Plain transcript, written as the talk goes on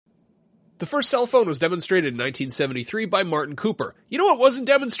The first cell phone was demonstrated in 1973 by Martin Cooper. You know what wasn't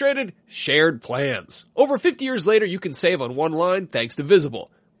demonstrated? Shared plans. Over 50 years later, you can save on one line thanks to Visible.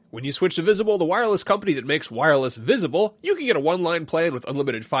 When you switch to Visible, the wireless company that makes wireless visible, you can get a one-line plan with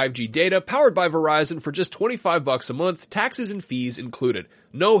unlimited 5G data powered by Verizon for just $25 a month, taxes and fees included.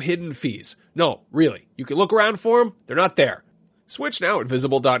 No hidden fees. No, really. You can look around for them. They're not there. Switch now at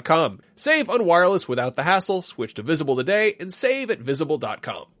Visible.com. Save on wireless without the hassle. Switch to Visible today and save at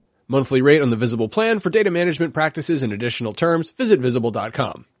Visible.com. Monthly rate on the Visible plan. For data management practices and additional terms, visit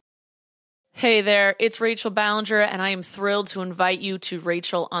Visible.com. Hey there, it's Rachel Ballinger, and I am thrilled to invite you to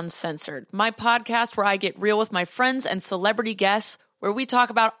Rachel Uncensored, my podcast where I get real with my friends and celebrity guests, where we talk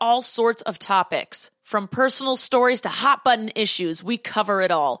about all sorts of topics. From personal stories to hot-button issues, we cover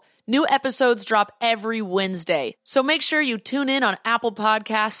it all. New episodes drop every Wednesday, so make sure you tune in on Apple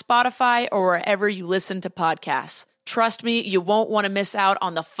Podcasts, Spotify, or wherever you listen to podcasts. Trust me, you won't want to miss out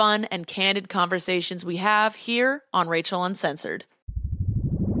on the fun and candid conversations we have here on Rachel Uncensored.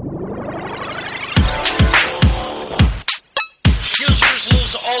 Users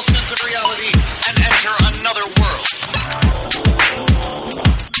lose all sense of reality and enter another world.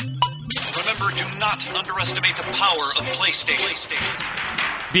 Remember, do not underestimate the power of PlayStation.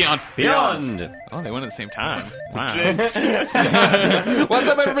 Beyond. Oh, they went at the same time. Wow. What's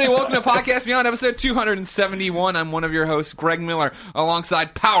up, everybody? Welcome to Podcast Beyond, episode 271. I'm one of your hosts, Greg Miller,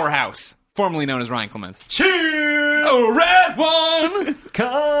 alongside Powerhouse, formerly known as Ryan Clements. Cheers! Oh, red one!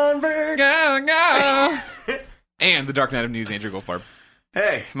 Convert! And the Dark Knight of News, Andrew Goldfarb.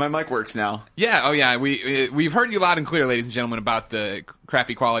 Hey, my mic works now. Yeah, oh yeah, we've heard you loud and clear, ladies and gentlemen, about the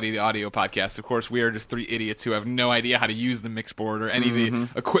crappy quality of the audio podcast. Of course, we are just three idiots who have no idea how to use the mix board or any of the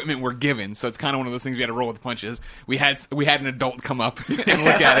equipment we're given, so it's kind of one of those things we had to roll with the punches. We had an adult come up and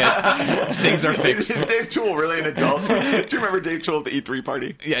look at it. Things are fixed. Is Dave Toole really an adult? Do you remember Dave Toole at the E3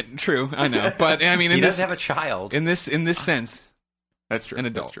 party? Yeah, true, I know. But, I mean, he does have a child. In this sense, that's true. An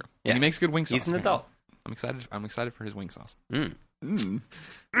adult. That's true. Yes. And he makes good wing sauce. He's an adult. I'm excited for his wing sauce. I'm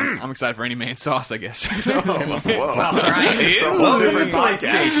excited for any man sauce, I guess. Whoa. Well, right. It's a whole different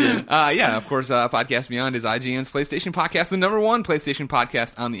podcast. Yeah, of course, Podcast Beyond is IGN's PlayStation podcast, the number one PlayStation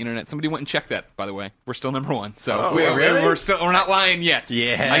podcast on the internet. Somebody went and checked that, by the way. We're still number one, so really? we're not lying yet.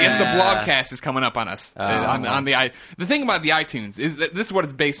 Yeah. I guess the blogcast is coming up on us. The thing about the iTunes is that this is what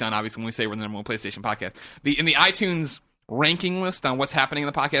it's based on. Obviously, when we say we're the number one PlayStation podcast, in the iTunes ranking list on what's happening in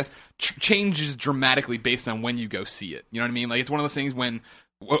the podcast changes dramatically based on when you go see it. You know what I mean? Like, it's one of those things when,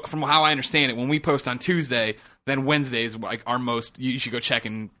 from how I understand it, when we post on Tuesday, then Wednesday is like our most, you should go check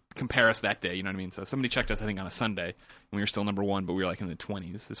and compare us that day. You know what I mean? So somebody checked us, I think, on a Sunday, and we were still number one, but we were like in the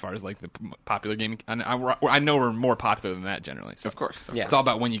 20s as far as like the popular gaming. I know we're more popular than that generally. So of course. Yeah. It's all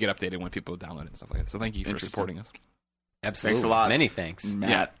about when you get updated, when people download it and stuff like that. So thank you for supporting us. Absolutely. Thanks a lot. Many thanks.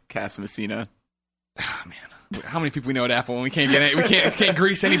 Matt Casamassina. Oh, man. How many people we know at Apple and we can't get it? We can't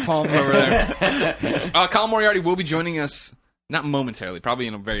grease any palms over there. Colin Moriarty will be joining us, not momentarily, probably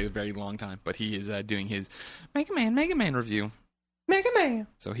in a very, very long time, but he is doing his Mega Man review. Mega Man.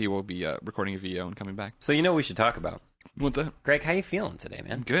 So he will be recording a video and coming back. So you know what we should talk about. What's that? Greg, how you feeling today,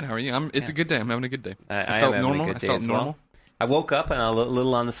 man? I'm good. How are you? It's a good day. I'm having a good day. I felt am normal. having a good day I felt as normal. well. I woke up and a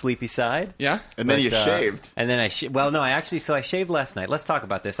little on the sleepy side. Yeah? And then you shaved. And then I shaved last night. Let's talk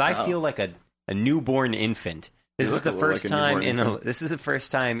about this. I feel like a newborn infant. This is the first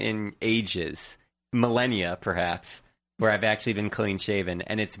time in ages, millennia perhaps, where I've actually been clean shaven,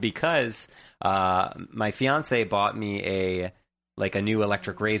 and it's because my fiance bought me a new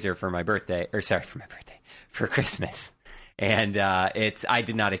electric razor for Christmas. And I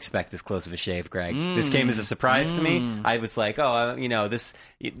did not expect this close of a shave, Greg. This came as a surprise to me. I was like, the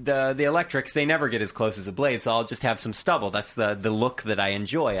electrics, they never get as close as a blade, so I'll just have some stubble. That's the look that I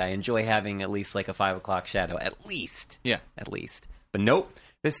enjoy. I enjoy having at least like a 5 o'clock shadow, at least. Yeah, at least. But nope.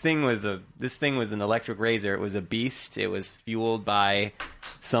 This thing was an electric razor. It was a beast. It was fueled by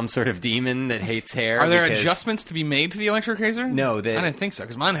some sort of demon that hates hair. Are there adjustments to be made to the electric razor? No, I didn't think so,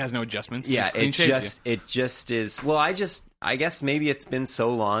 because mine has no adjustments. It just is. Well, I guess maybe it's been so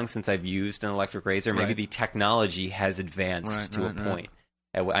long since I've used an electric razor. Maybe the technology has advanced to a point.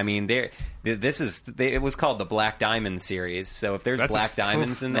 I mean, it was called the Black Diamond series. So if there's black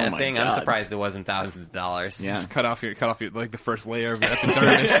diamonds in that thing, I'm surprised it wasn't thousands of dollars. Yeah, just cut off your like the first layer of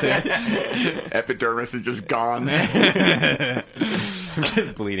epidermis. Epidermis is just gone. I'm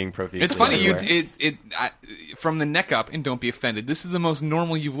just bleeding profusely. It's funny. from the neck up, and don't be offended, this is the most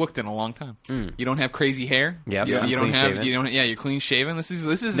normal you've looked in a long time. You don't have crazy hair. Yep. You don't have. Clean-shaven. You don't. Yeah, you're clean shaven. This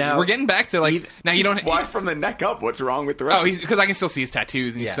is. Now, we're getting back to like. Now you don't. Why from the neck up? What's wrong with the rest? Oh, because I can still see his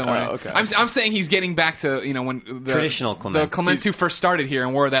tattoos, and he's still wearing. okay. I'm saying he's getting back to when the Traditional Clements. the Clements who first started here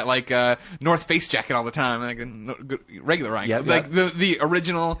and wore that like North Face jacket all the time, like a regular Ryan, Yep, like the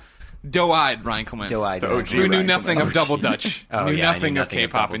original doe-eyed Ryan Clements, Doe-eyed The OG who knew Ryan nothing Clements. of Double Dutch, Oh, knew yeah, I nothing knew of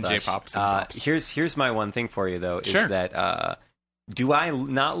K-pop and Double J-pop. Dutch. Here's my one thing for you though, is Sure. that do I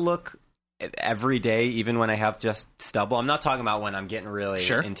not look every day, even when I have just stubble? I'm not talking about when I'm getting really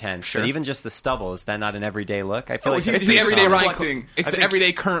intense, but even just the stubble, is that not an everyday look? I feel like It's the everyday Ryan. reflecting- It's I the think-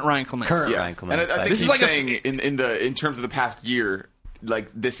 everyday current Ryan Clements. Current Yeah. Ryan Clements. And I think This he's is like a- saying in terms of the past year, like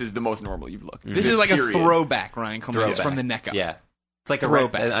this is the most normal you've looked. This is like period. a throwback Ryan Clements Throwback. from the neck up. Yeah. It's like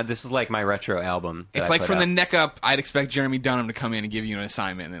Throwback. this is like my retro album. that It's I like put from the out. neck up. I'd expect Jeremy Dunham to come in and give you an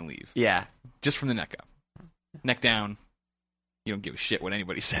assignment and then leave. Yeah. Just from the neck up. Neck down. You don't give a shit what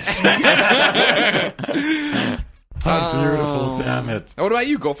anybody says. Beautiful, damn it. What about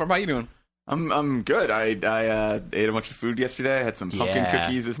you, Golf? How about you doing? I'm good. I ate a bunch of food yesterday. I had some pumpkin Yeah.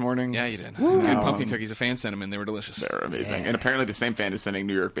 cookies this morning. Yeah, you did. Good pumpkin cookies. A fan sent them in. They were delicious. They're amazing. Yeah. And apparently the same fan is sending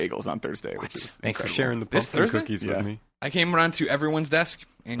New York bagels on Thursday, which is Thanks for incredible. sharing the This pumpkin Thursday? cookies Yeah. with me. I came around to everyone's desk,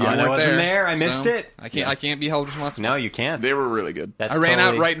 and you I weren't wasn't there. I missed so it. I can't be held responsible. No, you can't. They were really good. That's I ran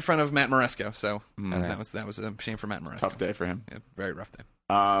totally- out right in front of Matt Moresco, so Alright. that was a shame for Matt Moresco. Tough day for him. Yeah, very rough day.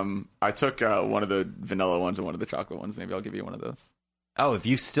 I took one of the vanilla ones and one of the chocolate ones. Maybe I'll give you one of those. Oh, if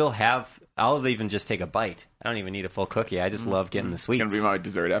you still have, I'll even just take a bite. I don't even need a full cookie. I just love getting the It's sweets. gonna be my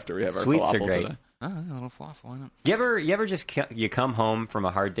dessert after we have our Sweets are falafel great. today. Oh, a little falafel. Why not? You ever just you come home from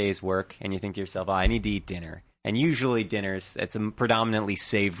a hard day's work and you think to yourself, oh, I need to eat dinner. And usually dinners, it's a predominantly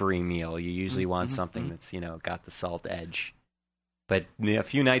savory meal. You usually want something that's, got the salt edge. But a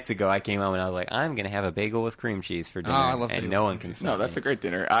few nights ago, I came home and I was like, I'm going to have a bagel with cream cheese for dinner. I love and bagel no with one cream can cheese. stop No, that's me. a great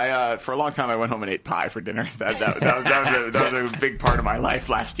dinner. I for a long time I went home and ate pie for dinner. That was a big part of my life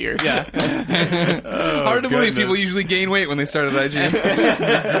last year. Yeah. Hard to believe people usually gain weight when they start at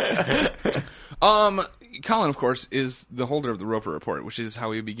IGN. Colin, of course, is the holder of the Roper Report, which is how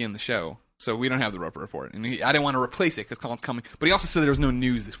we begin the show. So we don't have the Roper Report, and I didn't want to replace it because Colin's coming. But he also said there was no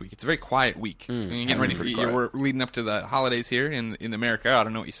news this week. It's a very quiet week. I mean, you're getting ready for pretty quiet. we're leading up to the holidays here in America. I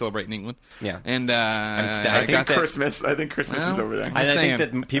don't know what you celebrate in England. Yeah. And I I think got that- Christmas. I think Christmas is Well, over there. I saying.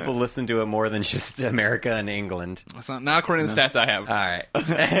 think that people listen to it more than just America and England. That's not according to the stats I have. All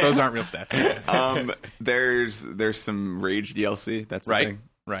right. Those aren't real stats. There's some Rage DLC. That's the Right. thing.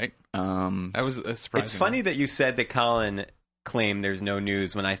 Right. Um, That was a surprise. It's funny that you said that Colin claimed there's no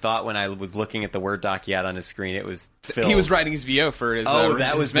news when I thought when I was looking at the Word doc he had on his screen, it was filled. He was writing his VO for his, that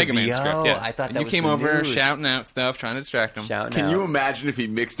his was the Mega Man VO. script. Yeah. I thought and that you was came the over news. shouting out stuff, trying to distract him. Shouting Can out. you imagine if he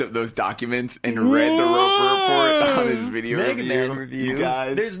mixed up those documents and read the Roper Report on his video Mega review? Man review. You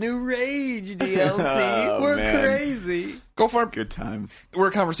guys, There's new Rage DLC. Oh, We're man. crazy. Go for it. good times. We're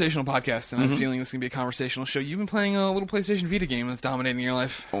a conversational podcast, and I'm feeling this is going to be a conversational show. You've been playing a little PlayStation Vita game that's dominating your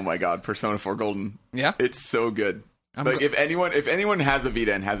life. Oh my God, Persona 4 Golden. Yeah? It's so good. If anyone has a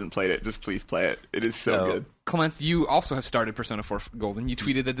Vita and hasn't played it, just please play it. It is so good. Clements, you also have started Persona 4 Golden. You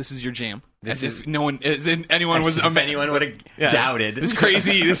tweeted that this is your jam. This as is- if anyone was If anyone would have doubted. this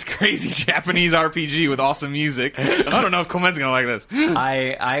crazy Japanese RPG with awesome music. I don't know if Clement's gonna like this.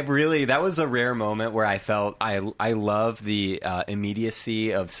 I really, that was a rare moment where I felt I love the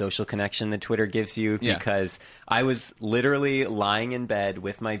immediacy of social connection that Twitter gives you, Yeah. because I was literally lying in bed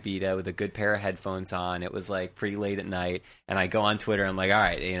with my Vita with a good pair of headphones on. It was like pretty late at night, and I go on Twitter. I'm like, all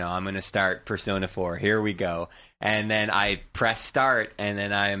right, I'm going to start Persona 4. Here we go. And then I press start, and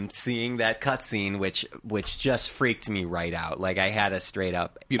then I'm seeing that cutscene, which just freaked me right out. Like I had a straight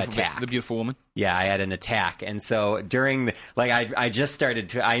up attack. The beautiful woman. Yeah, I had an attack. And so during the, I just started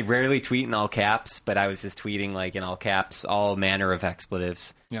to, I rarely tweet in all caps, but I was just tweeting like in all caps, all manner of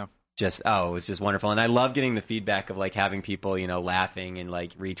expletives. Yeah. It was just wonderful. And I love getting the feedback of like having people, laughing and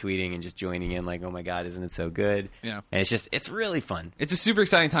like retweeting and just joining in like, oh my God, isn't it so good? Yeah. And it's really fun. It's a super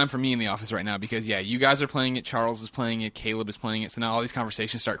exciting time for me in the office right now because, you guys are playing it, Charles is playing it, Caleb is playing it, so now all these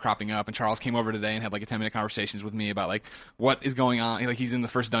conversations start cropping up, and Charles came over today and had like a 10-minute conversations with me about like what is going on. Like he's in the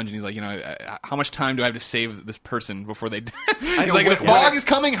first dungeon, he's like, how much time do I have to save this person before they die? He's know, like, when- the fog when I- is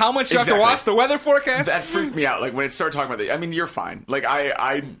coming, how much do you have to Exactly. watch the weather forecast? That freaked me out. Like when it started talking about that. I mean, you're fine. Like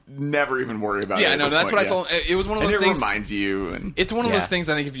I never even worry about it. Yeah, at no, this that's point, what I told him. It was one of And those it things. reminds you. And It's one of Yeah. those things,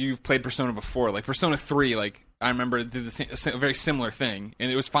 I think, if you've played Persona before, like Persona 3, like, I remember it did a very similar thing, and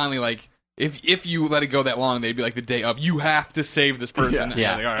it was finally like, if you let it go that long, they'd be like the day of, you have to save this person.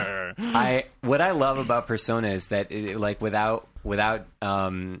 Yeah. And I'd be like, What I love about Persona is that without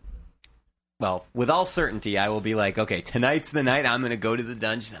well, with all certainty, I will be like, okay, tonight's the night I'm going to go to the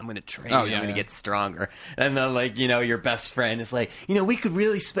dungeon. I'm going to train. I'm going to get stronger. And then, like, your best friend is like, we could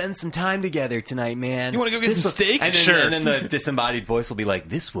really spend some time together tonight, man. You want to go get some steak? And then, sure. And then the disembodied voice will be like,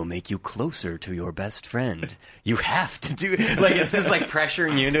 this will make you closer to your best friend. You have to do it. Like, it's just like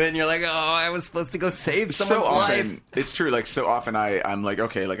pressuring you into it. And you're like, oh, I was supposed to go save someone's life. It's true. Like, so often I'm like,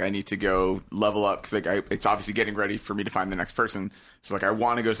 okay, like, I need to go level up because, like, it's obviously getting ready for me to find the next person. So, like, I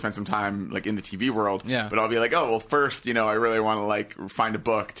want to go spend some time, like, in the TV world. Yeah. But I'll be like, oh, well, first, I really want to, like, find a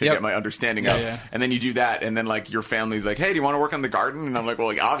book to get my understanding of. Yeah. And then you do that, and then, like, your family's like, hey, do you want to work on the garden? And I'm like, well,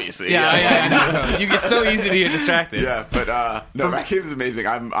 like, obviously. Yeah. You get so easy to get distracted. Yeah, but no, that game is amazing.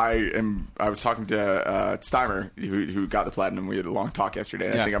 I was talking to Steimer, who got the platinum. We had a long talk yesterday,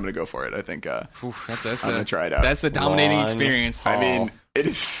 and I think I'm going to go for it. I think I'm going to try it out. That's a dominating experience. I mean, it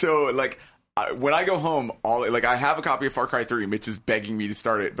is so, like... when I go home, I have a copy of Far Cry 3. Mitch is begging me to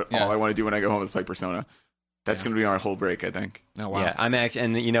start it, but all I want to do when I go home is play Persona. That's going to be our whole break, I think. Oh wow! Yeah, I'm actually,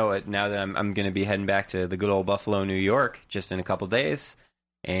 and you know what? Now that I'm going to be heading back to the good old Buffalo, New York, just in a couple days,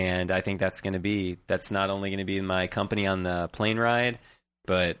 and I think that's not only going to be my company on the plane ride,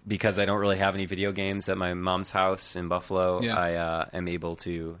 but because I don't really have any video games at my mom's house in Buffalo, I am able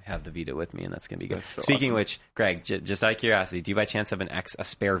to have the Vita with me, and that's going to be good. So Speaking awesome. of which, Greg, just out of curiosity, do you by chance have a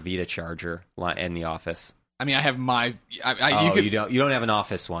spare Vita charger in the office? I mean, I have my. You don't have an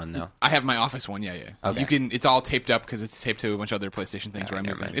office one, though. I have my office one. Yeah. Okay. It's all taped up because it's taped to a bunch of other PlayStation things. Where I'm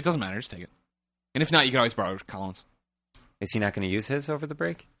it doesn't matter. Just take it. And if not, you can always borrow Colin's. Is he not going to use his over the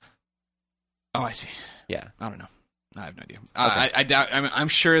break? Oh, I see. Yeah. I don't know. I have no idea. Okay. I doubt. I'm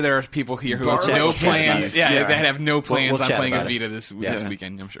sure there are people here who have check. no plans. Yeah. That have no plans We'll on chat playing a about it. Vita this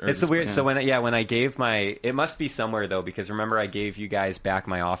weekend. I'm sure. It's the weird. So when I gave it must be somewhere though, because remember I gave you guys back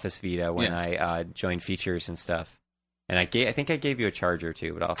my Office Vita when I joined Features and stuff, and I think I gave you a charger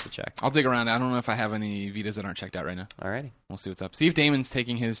too, but I'll have to check. I'll dig around. I don't know if I have any Vitas that aren't checked out right now. Alrighty. We'll see what's up. See if Damon's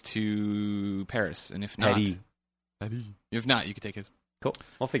taking his to Paris, and if not, if not, you could take his. Cool.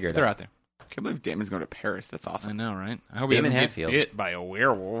 We'll figure it They're out. out there. I can't believe Damon's going to Paris. That's I awesome. know, right? I hope Damon he doesn't Hatfield. get bit by a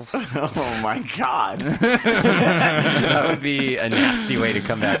werewolf. Oh, my God. That would be a nasty way to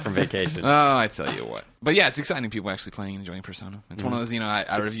come back from vacation. Oh, I tell you what. But yeah, it's exciting. People actually playing and enjoying Persona. It's one of those,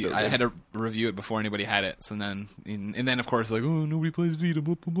 I had to review it before anybody had it. So then, and then of course, like, oh, nobody plays Vita,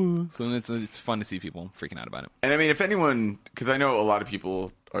 blah blah blah. So it's fun to see people freaking out about it. And I mean, if anyone, because I know a lot of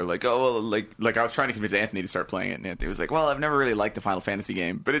people are like, oh, well, like I was trying to convince Anthony to start playing it, and Anthony was like, well, I've never really liked the Final Fantasy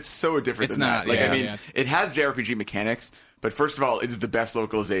game, but it's so different It's than not, that. Like, yeah, I mean, yeah. it has JRPG mechanics, but first of all, it's the best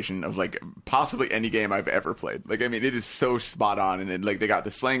localization of like possibly any game I've ever played. Like, I mean, it is so spot on, and it, like they got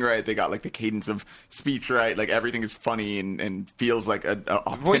the slang right, they got like the cadence of speech right, like everything is funny and feels like a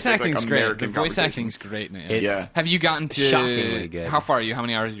Voice acting's like, great. The American voice conversation. acting's great, man. It's Have you gotten to shockingly good. How far are you? How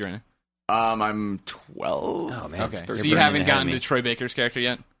many hours are you in? I'm 12. Oh man. Okay, so You're you haven't burning ahead of gotten me. to Troy Baker's character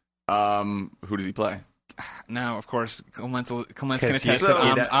yet? Who does he play? Now, of course, Clement's can 'Cause attest he's-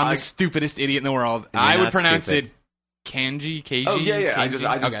 that I'm I- the stupidest idiot in the world. You're I would not pronounce stupid. it Kanji. Oh yeah.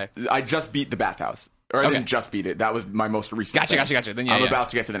 Kanji? I just beat the bathhouse. Or I Okay. didn't just beat it. That was my most recent. Gotcha. Then yeah, I'm yeah.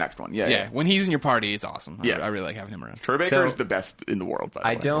 about to get to the next one. Yeah. Yeah, when he's in your party, it's awesome. Yeah. I really like having him around. Troy Baker So- is the best in the world. By the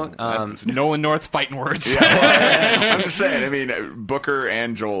I way. don't. Nolan North's fighting words. Yeah, I'm just saying. I mean, Booker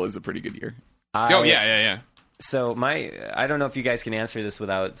and Joel is a pretty good year. Oh yeah. So I don't know if you guys can answer this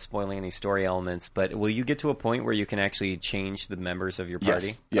without spoiling any story elements, but will you get to a point where you can actually change the members of your party?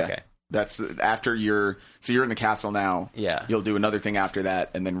 Yes. Yeah. Okay. That's after you're in the castle now. Yeah. You'll do another thing after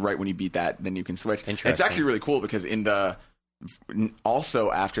that, and then right when you beat that, then you can switch. Interesting. It's actually really cool because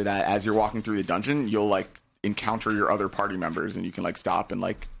also after that, as you're walking through the dungeon, you'll like encounter your other party members, and you can like stop and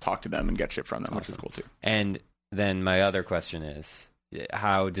like talk to them and get shit from them, which is cool too. And then my other question is,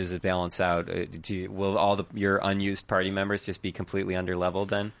 how does it balance out? Will all your unused party members just be completely underleveled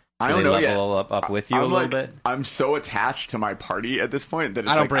then? I Do don't they know yet. level up with you I'm a little like, bit? I'm so attached to my party at this point that it's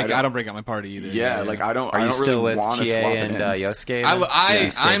I don't like, break up my party either. Yeah, like I don't. Are I you don't still really with want to Chie swap and it in. Yosuke? then?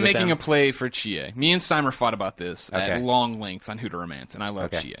 You stayed I'm with making them? a play for Chie. Me and Steimer fought about this Okay. at long lengths on Hooter Romance, and I love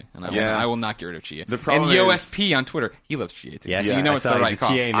Okay. Chie, and Yeah. I will not get rid of Chie. The problem and is- YoSP on Twitter, he loves Chie too. Yes, so you know I it's saw the he's right a call.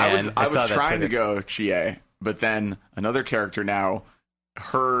 Chie man. I I was saw that trying to Twitter. go Chie, but then another character now.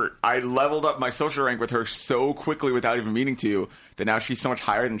 I leveled up my social rank with her so quickly without even meaning to that now she's so much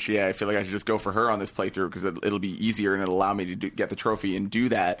higher than Chie. I feel like I should just go for her on this playthrough because it'll be easier and it'll allow me to get the trophy and do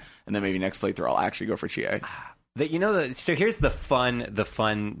that. And then maybe next playthrough I'll actually go for Chie. So here's the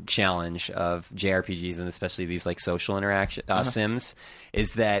fun challenge of JRPGs and especially these like social interaction sims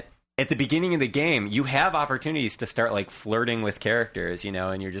is that at the beginning of the game, you have opportunities to start like flirting with characters, you know,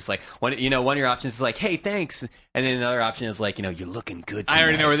 and you're just like, one of your options is like, hey, thanks, and then another option is like, you know, you're looking good tonight. I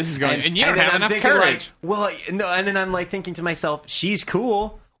already know where this is going, and you don't then have I'm enough thinking, courage. Like, well, no, and then I'm like thinking to myself, she's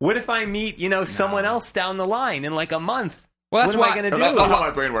cool. What if I meet, you know, someone else down the line in like a month? Well, that's what am I why- going to do? That's not how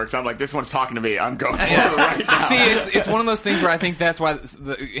my brain works. I'm like, this one's talking to me. I'm going for it right now. See, it's one of those things where I think that's why.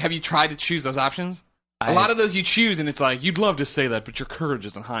 Have you tried to choose those options? A lot of those you choose, and it's like, you'd love to say that, but your courage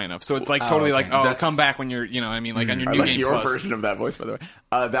isn't high enough. So it's like totally like, oh, That's- come back when you're, you know, I mean, like on your I New like Game your Plus. version of that voice, by the way.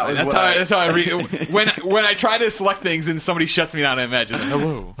 That was That's how I read. When I try to select things and somebody shuts me down, I imagine,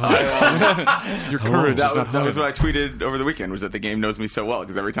 hello, your courage is not high that was enough. what I tweeted over the weekend, was that the game knows me so well,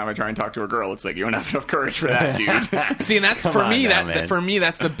 because every time I try and talk to a girl, it's like, you don't have enough courage for that, dude. See, and that's Come for on me. now, man. For me,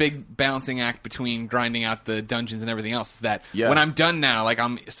 that's the big balancing act between grinding out the dungeons and everything else. That Yeah. when I'm done now, like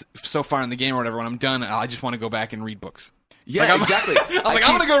I'm so far in the game or whatever, when I'm done, I just want to go back and read books. Yeah, Like, I'm- exactly. I'm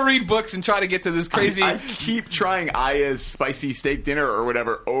gonna go read books and try to get to this crazy. I keep trying Aya's spicy steak dinner or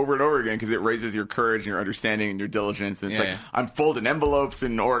whatever over and over again, because it raises your courage and your understanding and your diligence. And it's Yeah, like, yeah. I'm folding envelopes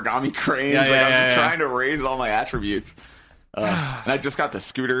and origami cranes. Yeah, like, yeah, I'm yeah, just yeah. trying to raise all my attributes. And I just got the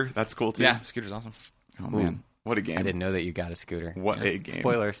scooter. That's cool, too. Yeah, Scooter's awesome. Oh, man. What a game. I didn't know that you got a scooter. What a game.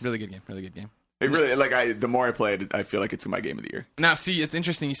 Spoilers. Really good game. Really good game. It really, like, the more I play it, I feel like it's my game of the year. Now, see, it's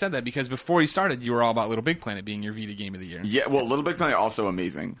interesting you said that, because before you started, you were all about Little Big Planet being your Vita game of the year. Yeah, well, Little Big Planet also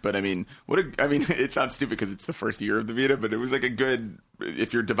amazing, but I mean, it sounds stupid because it's the first year of the Vita, but it was like a good.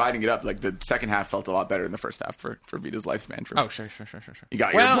 If you're dividing it up, like the second half felt a lot better than the first half for Vita's lifespan. Oh, sure. You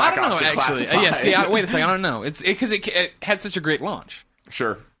got your Well, Black I don't know, Ops to actually. classify. Yeah, see, wait a second. I don't know. It's because it had such a great launch.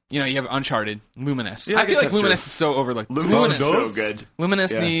 Sure. You know, you have Uncharted, Luminous. Yeah, I I feel guess like that's Luminous true. is so overlooked. Luminous is so good.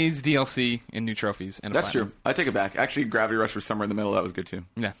 Luminous Yeah. needs DLC and new trophies. And a That's platinum. true. I take it back. Actually, Gravity Rush was somewhere in the middle. That was good too.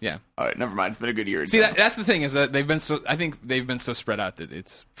 Yeah. All right, never mind. It's been a good year. See, that's the thing, is that they've been so. I think they've been so spread out that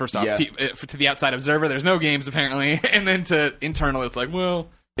it's, first off, Yeah. to the outside observer, there's no games apparently, and then to internal, it's like, well,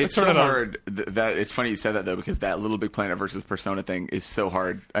 It's let's turn so it on. hard that it's funny you said that though, because that Little Big Planet versus Persona thing is so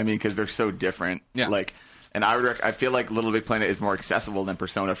hard. I mean, because they're so different. Yeah. Like, and I feel like Little Big Planet is more accessible than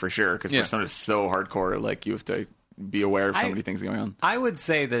Persona for sure, because Yeah. Persona is so hardcore. Like, you have to be aware of so many things going on. I would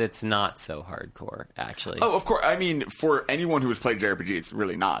say that it's not so hardcore, actually. Oh, of course. I mean, for anyone who has played JRPG, it's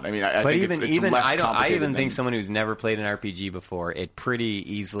really not. I mean, I but think even it's less I complicated even think than- someone who's never played an RPG before, it pretty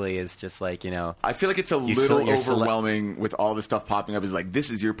easily is just like, you know. I feel like it's a little overwhelming with all the stuff popping up. Is like, this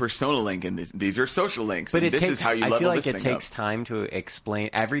is your Persona link, and these are social links. But and it this takes. is how you I level feel like this it thing takes up. time to explain.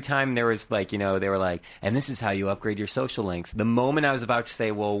 Every time there was like, you know, they were like, and this is how you upgrade your social links. The moment I was about to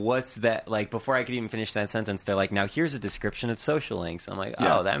say, well, what's that? Like, before I could even finish that sentence, they're like, now here's a description of social links. I'm like, oh,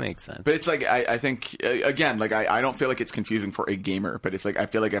 Yeah. that makes sense. But it's like, I think, again, like, I don't feel like it's confusing for a gamer, but it's like, I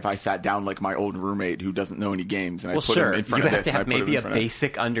feel like if I sat down like my old roommate who doesn't know any games, and I Well, put sure, him in front you of have this, to and I have put him maybe in a front of-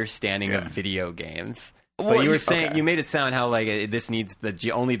 basic understanding Yeah. of video games. Well, But you were saying, okay. you made it sound how like this needs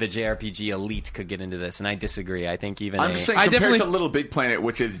only the JRPG elite could get into this, and I disagree. I think even I'm just saying, I compared definitely- to Little Big Planet,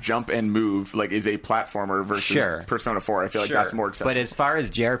 which is jump and move, like, is a platformer versus Sure. Persona 4, I feel like that's more accessible. But as far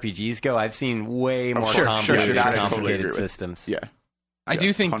as JRPGs go, I've seen way more sure, complicated, That I totally agree with. systems. Yeah. I Yeah,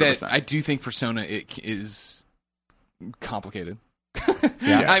 do think 100%. I do think Persona is complicated.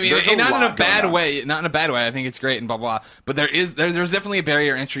 Yeah. I mean, There's and not in lot a going bad on. way. Not in a bad way. I think it's great and blah blah. But there's definitely a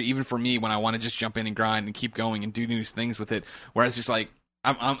barrier entry even for me when I want to just jump in and grind and keep going and do new things with it. Whereas just like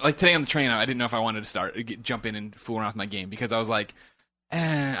I'm like today on the train, I didn't know if I wanted to jump in and fool around with my game because I was like,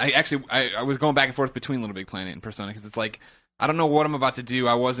 I was going back and forth between Little Big Planet and Persona because it's like, I don't know what I'm about to do.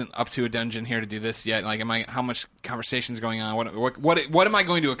 I wasn't up to a dungeon here to do this yet. Like, how much conversation's going on? What am I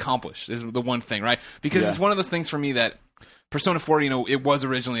going to accomplish? Is the one thing, right? Because it's one of those things for me that Persona 4, you know, it was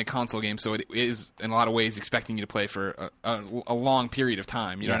originally a console game, so it is in a lot of ways expecting you to play for a long period of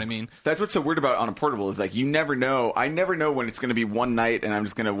time. You know what I mean? That's what's so weird about on a portable is like you never know. I never know when it's going to be one night and I'm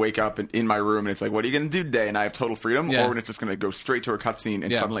just going to wake up in my room and it's like, what are you going to do today? And I have total freedom, Yeah. or when it's just going to go straight to a cutscene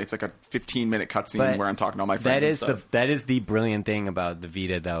and Yeah. suddenly it's like a 15-minute cutscene But where I'm talking to all my friends. That is the brilliant thing about the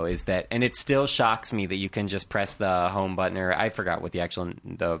Vita, though, is that, and it still shocks me that you can just press the home button, or I forgot what the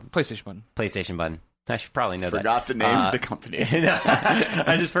PlayStation button. PlayStation button. I should probably know that. Forgot the name of the company.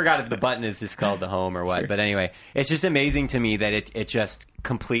 I just forgot if the button is just called the home or what. Sure. But anyway, it's just amazing to me that it just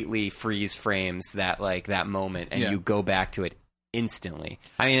completely freeze frames that moment, and Yeah. you go back to it instantly.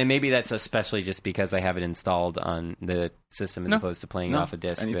 I mean, and maybe that's especially just because I have it installed on the system as opposed to playing off a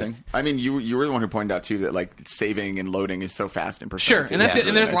disc. but- Anything. I mean, you were the one who pointed out too that like saving and loading is so fast in Persona. Sure, 2. and that's It's it.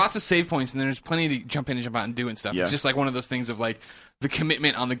 And really there's nice. lots of save points, and there's plenty to jump in and jump out and do and stuff. Yeah. It's just like one of those things of like the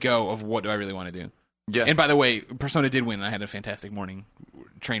commitment on the go of what do I really want to do. Yeah. And by the way, Persona did win, and I had a fantastic morning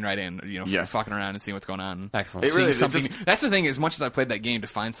train right in, fucking around and seeing what's going on. Excellent. It really Something. is. That's the thing. As much as I played that game to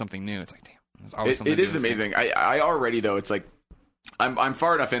find something new, it's like, damn, there's always something. It new is in this amazing. game. I already though it's like I'm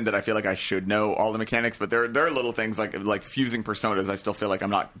far enough in that I feel like I should know all the mechanics, but there are little things like fusing personas. I still feel like I'm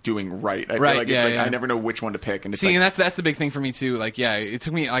not doing right. I feel like it's I never know which one to pick. And it's and that's the big thing for me too. Like, yeah, it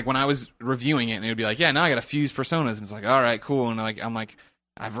took me like when I was reviewing it, and it would be like, yeah, now I got to fuse personas, and it's like, all right, cool, and I'm like.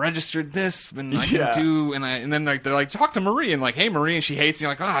 I've registered this, and I can do, and then like they're like, talk to Marie, and like, hey Marie, and she hates, and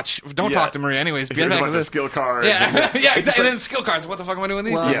you're like, don't talk to Marie, anyways. Here's a bunch of skill cards. Yeah, yeah, exactly. And then skill cards. What the fuck am I doing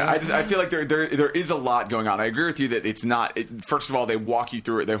these? I feel like there is a lot going on. I agree with you that it's not. First of all, they walk you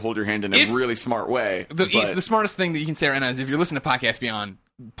through it. They hold your hand in a really smart way. The smartest thing that you can say right now is if you're listening to Podcast Beyond,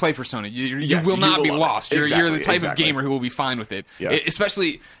 play Persona. You will not be lost. You're the type of gamer who will be fine with it. Yeah.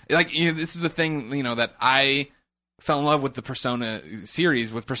 Especially like this is the thing that I fell in love with the Persona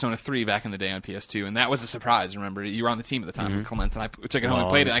series with Persona 3 back in the day on PS2, and that was a surprise. Remember, you were on the team at the time, Clement, and I took it home and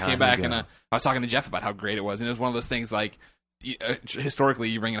played it. And I came back and I was talking to Jeff about how great it was, and it was one of those things like historically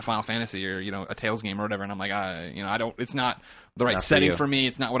you bring in a Final Fantasy or a Tales game or whatever, and I'm like, I don't. It's not the right setting for me.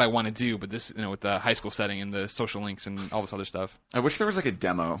 It's not what I want to do. But this, with the high school setting and the social links and all this other stuff. I wish there was like a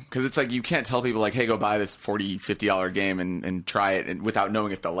demo because it's like you can't tell people like, hey, go buy this $40, $50 game and try it without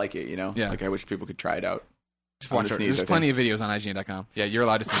knowing if they'll like it. Yeah. Like I wish people could try it out. Just watch it. There's plenty of videos on IGN.com. Yeah, you're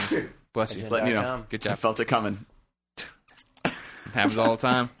allowed to sneeze. Bless you. Just letting you know. Good job. I felt it coming. Happens all the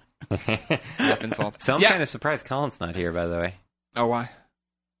time. Happens all the time. So I'm kind of surprised Colin's not here, by the way. Oh, why?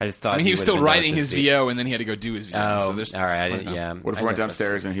 I just thought he was still writing his VO, and then he had to go do his VO. Oh, so there's all right. Yeah. What if we went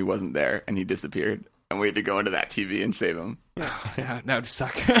downstairs and he wasn't there and he disappeared? And we had to go into that TV and save him. That would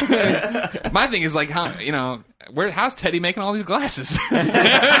suck. My thing is like, how's Teddy making all these glasses? He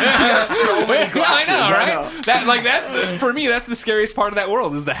has so many glasses. I know, right? That's for me. That's the scariest part of that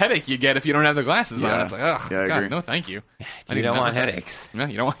world is the headache you get if you don't have the glasses on. It's like, oh, God, no, thank you. You don't want headaches. No,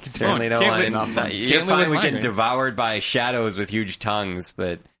 you don't want. Certainly don't want. You're fine with getting devoured by shadows with huge tongues,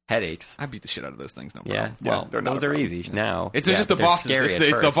 but headaches. I beat the shit out of those things. No problem. Yeah, well, those are easy now. It's just the bosses.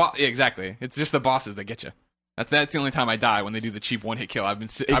 Exactly. It's just the bosses that get you. That's the only time I die, when they do the cheap one-hit kill. I've been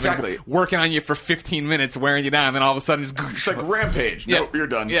working on you for 15 minutes, wearing you down, and then all of a sudden it's like Rampage. Yeah. Nope, you're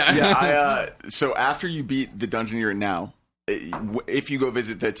done. Yeah. So after you beat the dungeon you're in now, if you go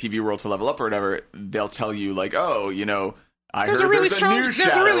visit the TV world to level up or whatever, they'll tell you like, there's a really strong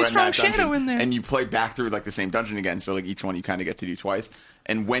shadow in there, and you play back through like the same dungeon again. So like each one you kind of get to do twice.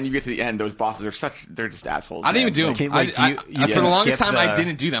 And when you get to the end, those bosses they're just assholes. I didn't even do them. For the longest time, I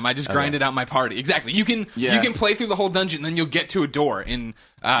didn't do them. I just grinded out my party. Exactly. You can play through the whole dungeon, and then you'll get to a door, and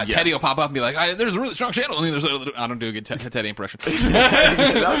Teddy will pop up and be like, "There's a really strong shadow." And I don't do a good Teddy impression.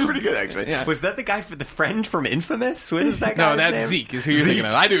 That was pretty good, actually. Yeah. Was that the guy the friend from Infamous? What is that guy? No, that's name? Zeke. Is who you're thinking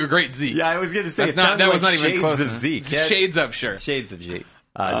of. I do a great Zeke. Yeah, I was going to say that was not even close. Of Zeke. Shades of sure. Shades of Zeke.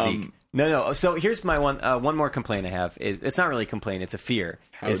 Zeke. No. So here's my one more complaint I have. It's not really a complaint. It's a fear.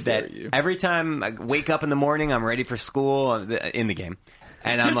 Every time I wake up in the morning, I'm ready for school in the game.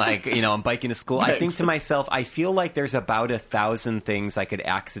 And I'm like, I'm biking to school. I think to myself, I feel like there's about 1,000 things I could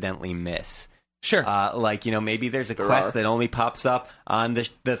accidentally miss. Sure. Maybe there's a quest that only pops up on the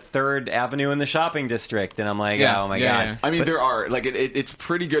 3rd Avenue in the shopping district. And I'm like, oh my God. Yeah. I mean, there are. Like, it's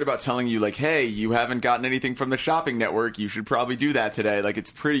pretty good about telling you, like, hey, you haven't gotten anything from the shopping network. You should probably do that today. Like,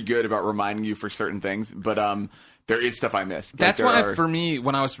 it's pretty good about reminding you for certain things. But, there is stuff I missed. That's why, for me,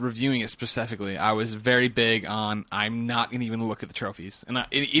 when I was reviewing it specifically, I was very big on I'm not going to even look at the trophies. And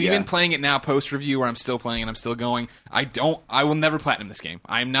even playing it now post-review where I'm still playing and I'm still going, I will never platinum this game.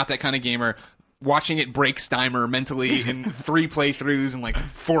 I'm not that kind of gamer. Watching it break Steimer mentally in 3 playthroughs and like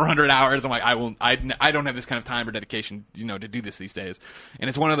 400 hours, I'm like, I don't have this kind of time or dedication, to do this these days. And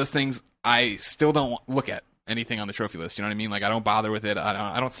it's one of those things I still don't look at anything on the trophy list. You know what I mean? Like I don't bother with it.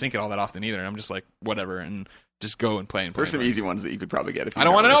 I don't sync it all that often either. I'm just like whatever and just go and play. There's some easy ones that you could probably get. If you I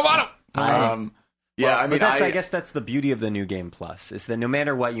don't want to know about them. I guess that's the beauty of the New Game Plus is that no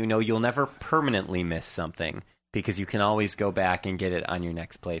matter what, you'll never permanently miss something because you can always go back and get it on your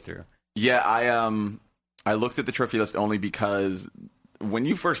next playthrough. Yeah, I looked at the trophy list only because when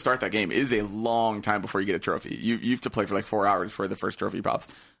you first start that game, it is a long time before you get a trophy. You have to play for like 4 hours before the first trophy pops.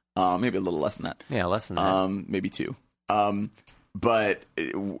 Maybe a little less than that. Yeah, less than that. Maybe 2. But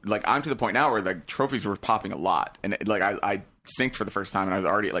I'm to the point now where like trophies were popping a lot, and I synced for the first time, and I was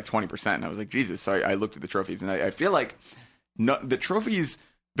already at like 20%, and I was like, Jesus. So I looked at the trophies, and I feel like the trophies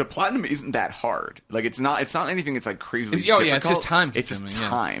the platinum isn't that hard. Like it's not anything that's like crazy. It's just time consuming. It's just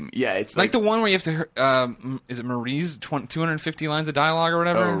time. Yeah, it's like the one where you have to. Is it Marie's 250 lines of dialogue or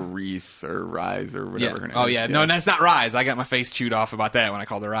whatever? Oh, Reese or Rise or whatever her name is. No, that's not Rise. I got my face chewed off about that when I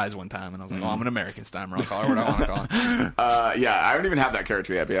called her Rise one time, and I was like, "Oh, I'm an American Steimer. I'll call her what I want to call her." Yeah, I don't even have that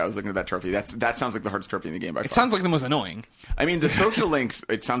character yet. But yeah, I was looking at that trophy. That sounds like the hardest trophy in the game by far. It sounds like the most annoying. I mean, the social links.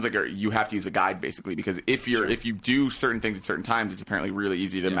 It sounds like you have to use a guide basically because if you do certain things at certain times, it's apparently really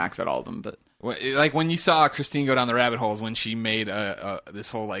easy to max out all of them. But like when you saw Christine go down the rabbit holes when she made this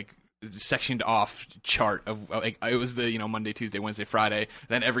whole like sectioned off chart of like it was the Monday, Tuesday, Wednesday, Friday,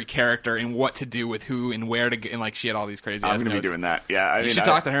 then every character and what to do with who and where to get, and like she had all these crazy. I'm going to be doing that. Yeah, I mean, you should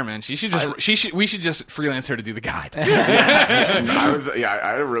talk to her, man. We should just freelance her to do the guide. I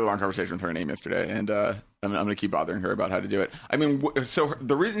had a really long conversation with her and Amy yesterday, and I'm going to keep bothering her about how to do it. I mean, so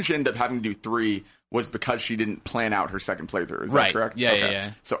the reason she ended up having to do 3 was because she didn't plan out her second playthrough. Is that correct? Yeah, okay.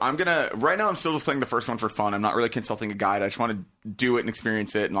 Yeah. So right now I'm still just playing the first one for fun. I'm not really consulting a guide. I just want to do it and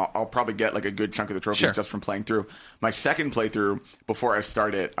experience it, and I'll probably get like a good chunk of the trophies just from playing through. My second playthrough, before I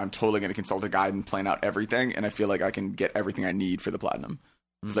start it, I'm totally going to consult a guide and plan out everything, and I feel like I can get everything I need for the platinum.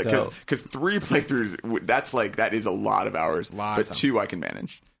 Because 3 playthroughs, that is a lot of hours. But 2 I can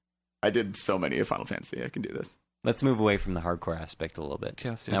manage. I did so many of Final Fantasy. I can do this. Let's move away from the hardcore aspect a little bit.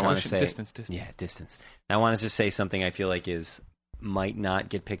 I want to say distance. Yeah, distance. And I want to just say something I feel like might not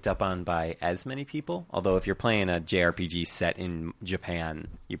get picked up on by as many people. Although if you're playing a JRPG set in Japan,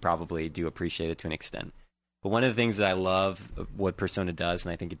 you probably do appreciate it to an extent. But one of the things that I love what Persona does,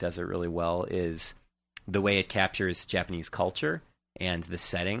 and I think it does it really well, is the way it captures Japanese culture and the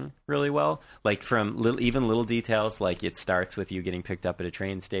setting really well. Like from little details, like it starts with you getting picked up at a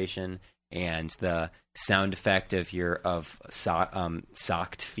train station, and the sound effect of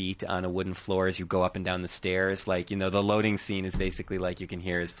socked feet on a wooden floor as you go up and down the stairs. Like, the loading scene is basically like you can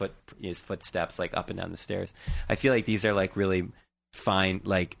hear his footsteps like up and down the stairs. I feel like these are like really fine,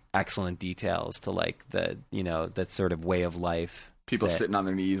 like excellent details to like the, that sort of way of life. People sitting on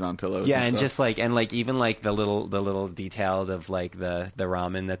their knees on pillows. Yeah, and stuff. just like even like the little detail of like the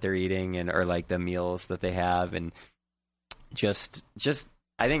ramen that they're eating or like the meals that they have, and just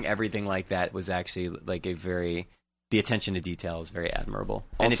I think everything like that was actually like the attention to detail is very admirable,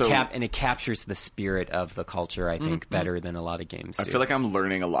 and also, it captures the spirit of the culture. I think better than a lot of games do. I feel like I'm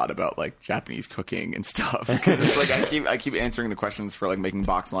learning a lot about like Japanese cooking and stuff. It's like I keep answering the questions for like making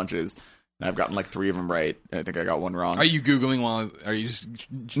box lunches. And I've gotten like 3 of them right, and I think I got 1 wrong. Are you Googling are you just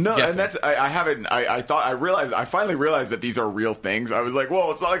no? guessing? And I haven't. I finally realized that these are real things. I was like, well,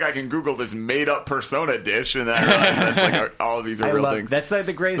 it's not like I can Google this made up Persona dish, and then I realized that's like all of these are real things. That's like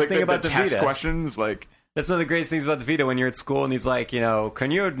the greatest thing about the test Vita. Questions, like. That's one of the greatest things about the Vita when you're at school and he's like, can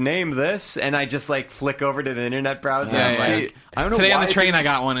you name this? And I just like flick over to the internet browser. Yeah, and I'm like, I don't know. Today why on the train I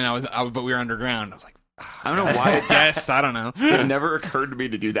got one, and but we were underground. I was like, I don't know why it guessed. I don't know. It never occurred to me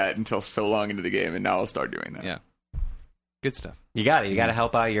to do that until so long into the game, and now I'll start doing that. Yeah. Good stuff. You got it. You got to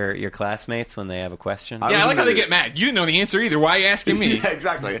help out your classmates when they have a question. I like how they get mad. You didn't know the answer either. Why are you asking me? Yeah,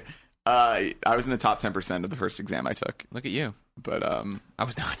 exactly. I was in the top 10% of the first exam I took. Look at you. But I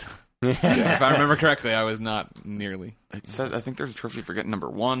was not. If I remember correctly, I was not nearly. It says, I think there's a trophy for getting number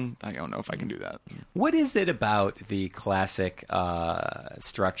 1. I don't know if I can do that. What is it about the classic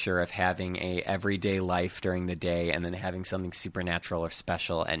structure of having a everyday life during the day and then having something supernatural or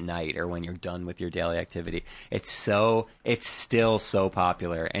special at night or when you're done with your daily activity? It's still so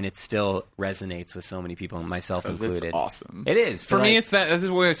popular, and it still resonates with so many people, myself included. It's awesome. It is. For me, it's that. This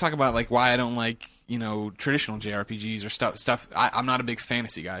is what I was talking about, like why I don't like traditional JRPGs or stuff. I'm not a big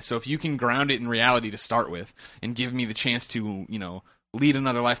fantasy guy, so if you can ground it in reality to start with and give me the chance to lead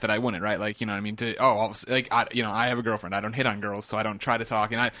another life that I wouldn't, right? Like, what I mean? I have a girlfriend. I don't hit on girls, so I don't try to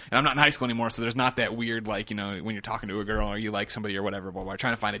talk. And I'm not in high school anymore, so there's not that weird, like, when you're talking to a girl or you like somebody or whatever, while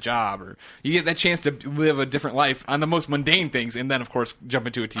trying to find a job, or you get that chance to live a different life on the most mundane things, and then, of course, jump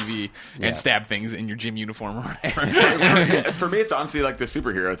into a TV and stab things in your gym uniform or whatever. For me, it's honestly like the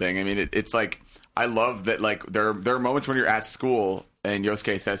superhero thing. I mean, it's like, I love that, like, there are moments when you're at school and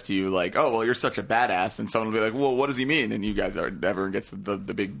Yosuke says to you, like, oh, well, you're such a badass. And someone will be like, well, what does he mean? And everyone gets the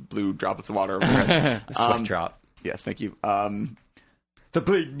big blue droplets of water over there. Sweat drop. Yes, thank you. The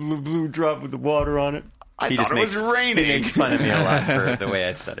big blue drop with the water on it. I thought it was raining. He makes fun of me a lot for the way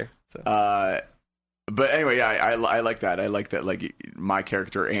I stutter. So. But anyway, yeah, I like that. I like that, like, my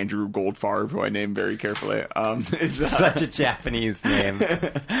character, Andrew Goldfarb, who I named very carefully. Is, such a Japanese name.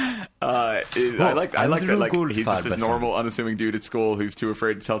 I like that, like, he's just this normal, unassuming dude at school who's too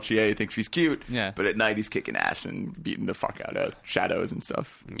afraid to tell Chie he thinks she's cute. Yeah. But at night, he's kicking ass and beating the fuck out of shadows and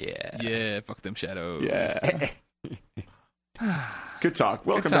stuff. Yeah. Yeah, fuck them shadows. Yeah. Good talk.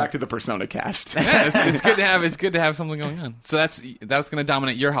 Welcome back to the Persona cast. Yeah, it's good to have something going on. So that's going to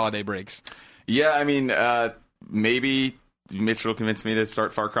dominate your holiday breaks. Yeah, I mean, maybe Mitch will convince me to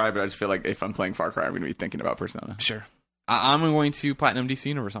start Far Cry, but I just feel like if I'm playing Far Cry, I'm going to be thinking about Persona. Sure. I'm going to Platinum DC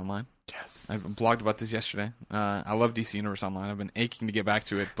Universe Online. Yes. I blogged about this yesterday. I love DC Universe Online. I've been aching to get back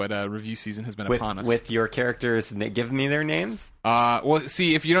to it, but review season has been upon us. With your characters giving me their names? Well,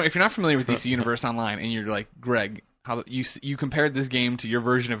 see, if you're not familiar with DC Universe Online, and you're like, Greg, how you compared this game to your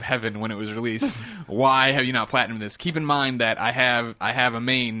version of Heaven when it was released, why have you not platinumed this? Keep in mind that I have a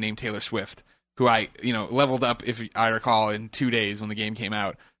main named Taylor Swift, who I leveled up, if I recall, in 2 days when the game came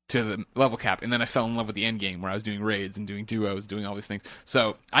out, to the level cap, and then I fell in love with the end game where I was doing raids and doing duos, doing all these things.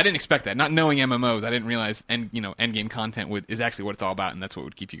 So I didn't expect that. Not knowing MMOs, I didn't realize end game content is actually what it's all about, and that's what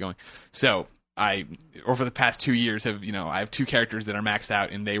would keep you going. So over the past 2 years, I have 2 characters that are maxed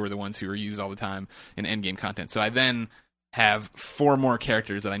out, and they were the ones who were used all the time in end game content. So I then have 4 more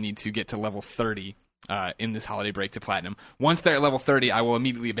characters that I need to get to level 30 in this holiday break to platinum. Once they're at level 30, I will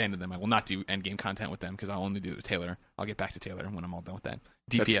immediately abandon them. I will not do end game content with them because I'll only do it with Taylor. I'll get back to Taylor when I'm all done with that.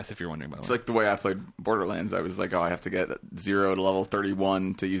 DPS, if you're wondering, by the way. It's like the way I played Borderlands. I was like, I have to get 0 to level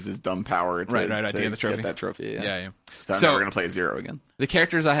 31 to use his dumb power to get the trophy. Get that trophy. Yeah. So I'm never going to play 0 again. The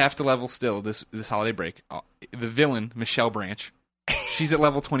characters I have to level still this holiday break. The villain, Michelle Branch. She's at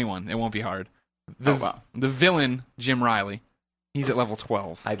level 21. It won't be hard. The villain, Jim Riley. He's at level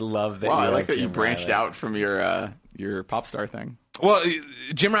 12. I love that. Wow, I like that you branched out from your pop star thing. Well,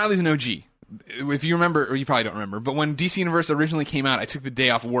 Jim Riley's an OG. If you remember, or you probably don't remember, but when DC Universe originally came out, I took the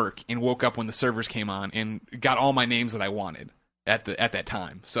day off work and woke up when the servers came on and got all my names that I wanted at that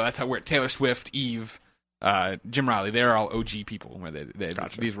time. So that's how we're Taylor Swift, Eve, Jim Riley. They're all OG people. Where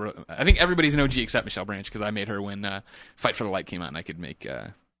Gotcha. These were. I think everybody's an OG except Michelle Branch because I made her when Fight for the Light came out and I could make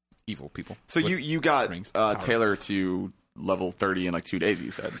evil people. So you got Taylor to level 30 in like 2 days,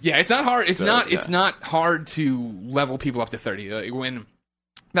 you said. Yeah, it's not hard. It's not hard to level people up to 30. When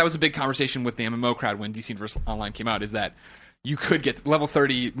that was a big conversation with the MMO crowd when DC Universe Online came out, is that you could get level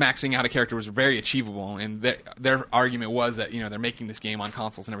 30, maxing out a character was very achievable, and their argument was that they're making this game on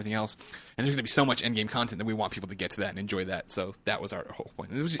consoles and everything else, and there's going to be so much end game content that we want people to get to that and enjoy that. So that was our whole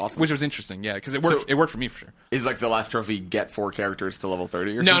point, awesome. Which was interesting, yeah, because it worked. It worked for me for sure. Is like the last trophy get 4 characters to level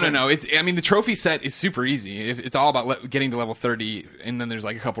 30 or something? No. The trophy set is super easy. It's all about getting to level 30, and then there's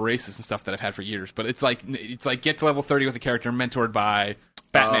like a couple races and stuff that I've had for years. But it's like get to level 30 with a character mentored by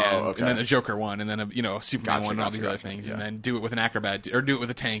Batman, and then a Joker one, and then a Superman one, and all these other things, and then do it with an acrobat, or do it with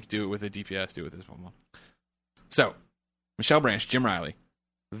a tank, do it with a DPS, do it with this one. So, Michelle Branch, Jim Riley,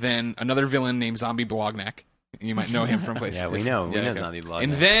 then another villain named Zombie Blognack. You might know him from places. Yeah, we know Zombie Blognack.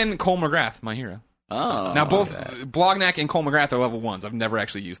 And then Cole McGrath, my hero. Oh, now both Blognack and Cole McGrath are level 1s. I've never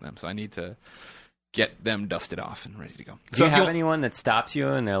actually used them, so I need to get them dusted off and ready to go. Do you have anyone that stops you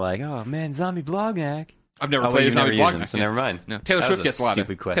and they're like, "Oh man, Zombie Blognack"? I've never played Zombie Blognack, so never mind. No, Taylor Swift gets a lot of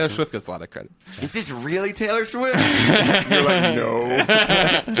question. Taylor Swift gets a lot of credit. Is this really Taylor Swift? You're like, no.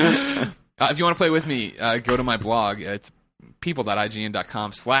 If you want to play with me, go to my blog. It's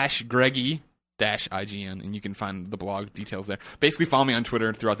people.ign.com/Greggy-IGN, and you can find the blog details there. Basically, follow me on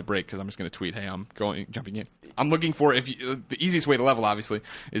Twitter throughout the break because I'm just going to tweet, "Hey, I'm jumping in." I'm looking for the easiest way to level, obviously,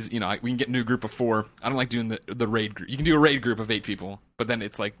 is we can get into a group of 4. I don't like doing the raid group. You can do a raid group of 8 people, but then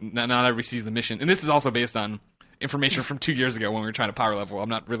it's like not everybody sees the mission. And this is also based on information from 2 years ago when we were trying to power level. I'm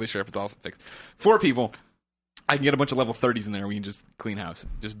not really sure if it's all fixed. 4 people, I can get a bunch of level 30s in there. We can just clean house,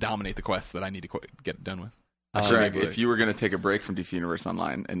 just dominate the quests that I need to get done with. Greg, if you were going to take a break from DC Universe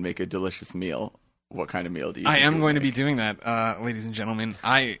Online and make a delicious meal, what kind of meal do you? I am going to be doing that, ladies and gentlemen.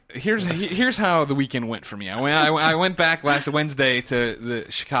 Here's how the weekend went for me. I went back last Wednesday to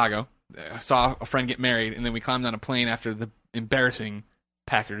Chicago, saw a friend get married, and then we climbed on a plane after the embarrassing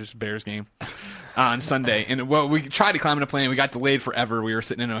Packers-Bears game on Sunday. And we tried to climb on a plane. We got delayed forever. We were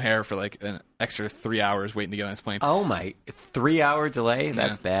sitting in O'Hare for like an extra 3 hours waiting to get on this plane. Oh my! 3-hour delay?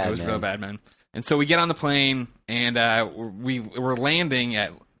 That's bad. It was real bad, man. And so we get on the plane, and we were landing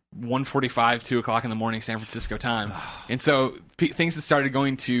at 1:45, 2 o'clock in the morning, San Francisco time. And so things that started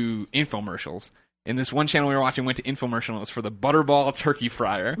going to infomercials. And this one channel we were watching went to infomercial, and it was for the Butterball Turkey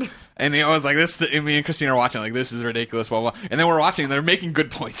Fryer. And I was like, me and Christina are watching, like, this is ridiculous, blah, blah. And then we're watching, and they're making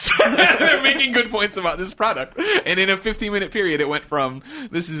good points. They're making good points about this product. And in a 15-minute period, it went from,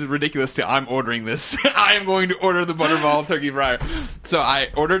 this is ridiculous, to I'm ordering this. I am going to order the Butterball Turkey Fryer. So I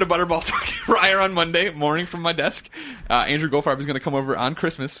ordered a Butterball Turkey Fryer on Monday morning from my desk. Andrew Goldfarb is going to come over on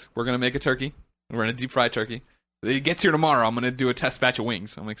Christmas. We're going to make a turkey. We're going to deep fry turkey. It gets here tomorrow. I'm going to do a test batch of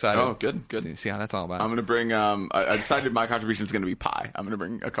wings. I'm excited. Oh, good. See how that's all about. I'm going to bring, I decided my contribution is going to be pie. I'm going to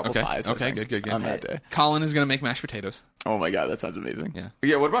bring a couple pies. Okay, good. On that day. Colin is going to make mashed potatoes. Oh my God, that sounds amazing.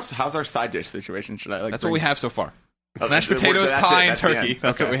 Yeah. What about, how's our side dish situation? Should I That's what we have so far. Oh, mashed potatoes, pie, and turkey.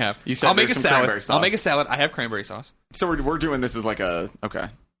 That's okay. what we have. You said I'll make a some salad. cranberry sauce. I'll make a salad. I have cranberry sauce. So we're doing this as like a, okay.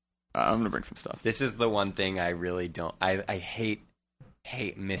 I'm going to bring some stuff. This is the one thing I really don't. I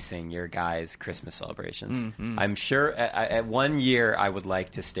hate missing your guys' Christmas celebrations. Mm-hmm. I'm sure at 1 year I would like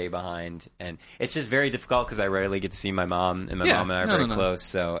to stay behind, and it's just very difficult because I rarely get to see my mom, and my mom and I are very close.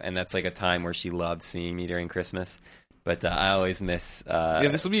 So, and that's like a time where she loved seeing me during Christmas. But I always miss.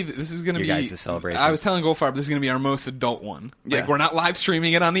 This is going to be guys' celebration. I was telling Goldfarb this is going to be our most adult one. Like we're not live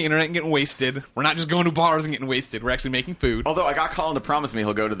streaming it on the internet and getting wasted. We're not just going to bars and getting wasted. We're actually making food. Although I got Colin to promise me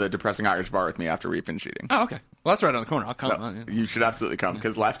he'll go to the Depressing Irish bar with me after we finish eating. Oh, okay. Well, that's right on the corner. I'll come. You should absolutely come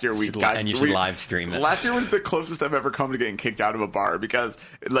because last year we should live stream it. Last year was the closest I've ever come to getting kicked out of a bar because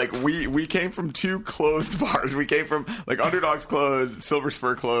like we came from 2 closed bars. We came from like Underdogs closed, Silver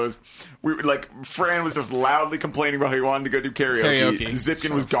Spur closed. We like Fran was just loudly complaining about how he wanted to go do karaoke.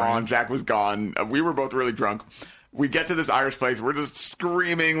 Zipkin was gone. Jack was gone. We were both really drunk. We get to this Irish place. We're just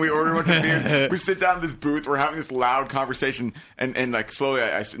screaming. We order a bunch of beers. We sit down in this booth. We're having this loud conversation. And like, slowly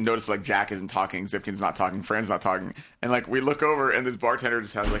I notice, like, Jack isn't talking. Zipkin's not talking. Fran's not talking. And, like, we look over, and this bartender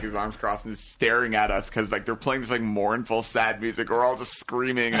just has, like, his arms crossed and is staring at us because, like, they're playing this, like, mournful, sad music. We're all just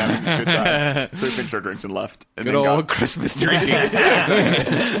screaming and having a good time. So we finished our drinks and left. And good old Christmas drinking.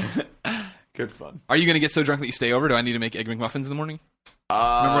 Good fun. Are you going to get so drunk that you stay over? Do I need to make Egg McMuffins in the morning?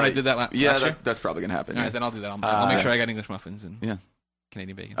 Remember when I did that last year? That's probably gonna happen. All right, then I'll do that. I'll make sure I got English muffins and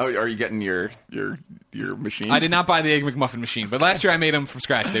Canadian bacon. Oh, are you getting your machine? I did not buy the Egg McMuffin machine, but last year I made them from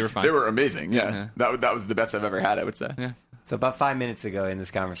scratch. They were fine. They were amazing. Yeah. That was the best I've ever had, I would say. Yeah. So about 5 minutes ago in this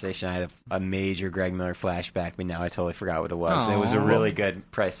conversation, I had a major Greg Miller flashback, but now I totally forgot what it was. Aww. It was a really good,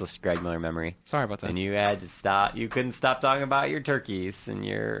 priceless Greg Miller memory. Sorry about that. And you had to stop. You couldn't stop talking about your turkeys and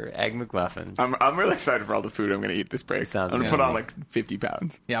your Egg McMuffins. I'm really excited for all the food I'm going to eat this break. I'm going to put on like 50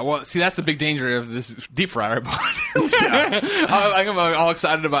 pounds. Yeah, well, see, that's the big danger of this deep fryer I bought. I'm all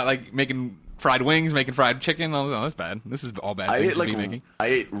excited about like making fried wings, making fried chicken. Oh, that's bad. This is all bad things to be making. I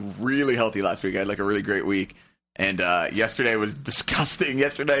ate really healthy last week. I had like a really great week. And yesterday was disgusting.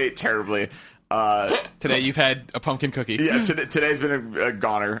 Yesterday I ate terribly. Today you've had a pumpkin cookie. Yeah, today's been a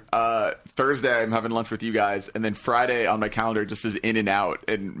goner. Thursday I'm having lunch with you guys. And then Friday on my calendar just says In-N-Out.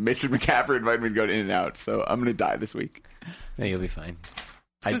 And Mitch and McCaffrey invited me to go to In-N-Out. So I'm going to die this week. No, you'll be fine.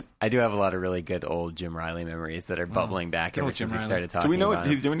 I do have a lot of really good old Jim Riley memories that are bubbling back ever since we started talking. Do we know about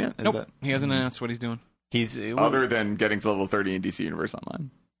what he's doing yet? Nope. He hasn't announced what he's doing. Other than getting to level 30 in DC Universe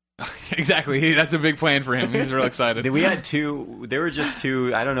Online. Exactly. That's a big plan for him. He's real excited. We had 2. There were just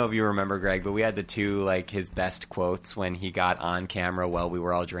 2. I don't know if you remember, Greg, but we had the 2 like his best quotes when he got on camera while we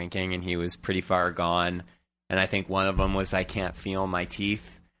were all drinking, and he was pretty far gone. And I think one of them was "I can't feel my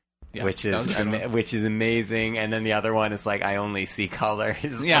teeth," which is amazing. And then the other one is like, "I only see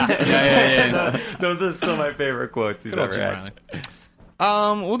colors." Yeah. Those are still my favorite quotes he's ever had.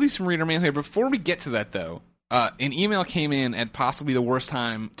 We'll do some reader mail here. Before we get to that, though. An email came in at possibly the worst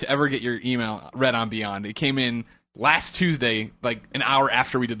time to ever get your email read on Beyond. It came in last Tuesday, like an hour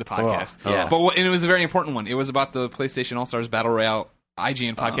after we did the podcast. And it was a very important one. It was about the PlayStation All-Stars Battle Royale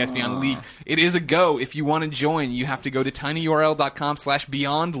IGN podcast Beyond League. It is a go. If you want to join, you have to go to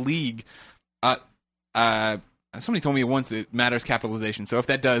tinyurl.com/Beyond League. Somebody told me once it matters capitalization. So if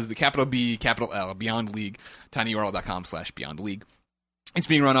that does, the capital B, capital L, Beyond League, tinyurl.com/Beyond League. It's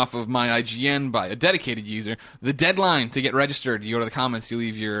being run off of my IGN by a dedicated user. The deadline to get registered, you go to the comments, you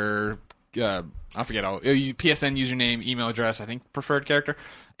leave your, PSN username, email address, I think preferred character.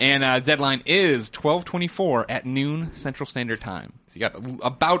 And deadline is 12/24 at noon Central Standard Time. So you got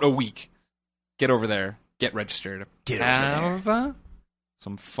about a week. Get over there. Get registered. Have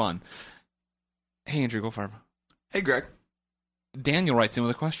some fun. Hey, Andrew Goldfarb. Hey, Greg. Daniel writes in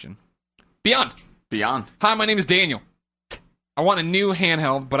with a question. Beyond. Hi, my name is Daniel. I want a new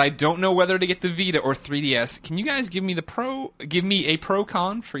handheld, but I don't know whether to get the Vita or 3DS. Can you guys give me a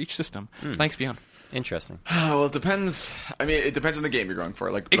pro-con for each system? Thanks, Beyond. Interesting. Well, it depends. I mean, it depends on the game you're going for.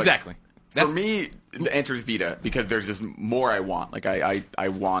 Exactly. For me, the answer is Vita because there's just more I want. Like I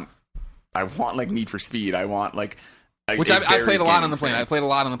want like Need for Speed. I want like. Which I played a lot on the plane. I played a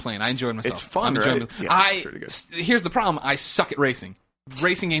lot on the plane. I enjoyed myself. It's fun, right? Here's the problem. I suck at racing.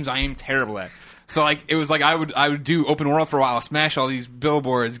 Racing games I am terrible at. So like it was like I would do open world for a while, smash all these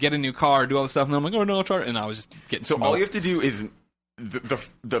billboards, get a new car, do all this stuff, and I'm like, oh no, I'll try it. And I was just getting smoked. All you have to do is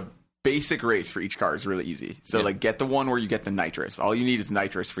the basic race for each car is really easy. So like get the one where you get the nitrous. All you need is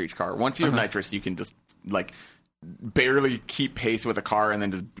nitrous for each car. Once you have nitrous, you can just like barely keep pace with a car and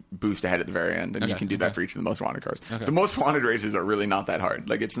then just boost ahead at the very end. And you can do that for each of the Most Wanted cars. Okay. The Most Wanted races are really not that hard.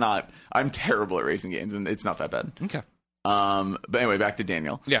 Like, it's not. I'm terrible at racing games, and it's not that bad. Okay. But anyway, back to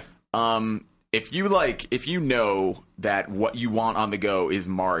Daniel. Yeah. If you know that what you want on the go is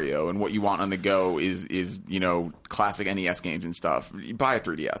Mario and what you want on the go is classic NES games and stuff, you buy a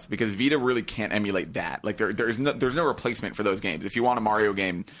 3DS, because Vita really can't emulate that. Like, there's no replacement for those games. If you want a Mario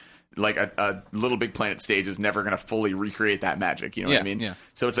game, like a Little Big Planet stage is never going to fully recreate that magic. You know what I mean? Yeah.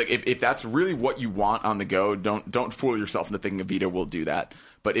 So it's like, if that's really what you want on the go, don't fool yourself into thinking a Vita will do that.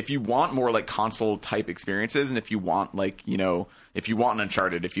 But if you want more like console type experiences, and if you want if you want an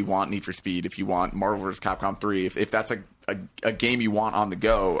Uncharted, if you want Need for Speed, if you want Marvel vs. Capcom 3, if that's a game you want on the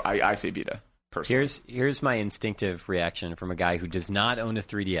go, I say Vita. Personally. Here's my instinctive reaction from a guy who does not own a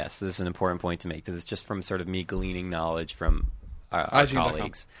 3DS. This is an important point to make. This is just from sort of me gleaning knowledge from our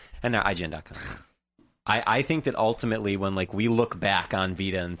colleagues and IGN.com. I think that ultimately, when we look back on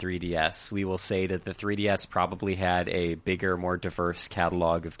Vita and 3DS, we will say that the 3DS probably had a bigger, more diverse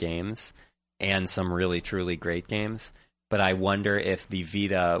catalog of games and some really, truly great games. But I wonder if the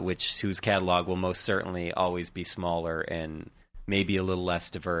Vita, whose catalog will most certainly always be smaller and maybe a little less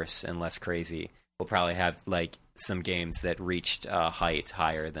diverse and less crazy, will probably have some games that reached a height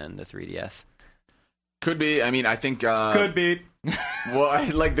higher than the 3DS. Could be. I mean, I think could be. Well,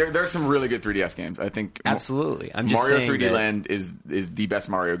 there's some really good 3DS games. I think absolutely. I'm just Mario saying 3D that Land is the best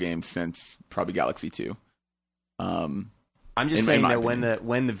Mario game since probably Galaxy 2. I'm just saying that when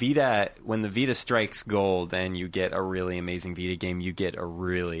the Vita strikes gold and you get a really amazing Vita game, you get a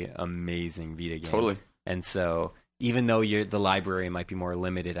really amazing Vita game. Totally. And so even though the library might be more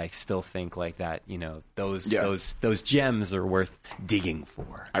limited, I still think that those gems are worth digging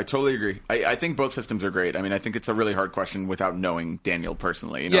for. I totally agree. I think both systems are great. I mean, I think it's a really hard question without knowing Daniel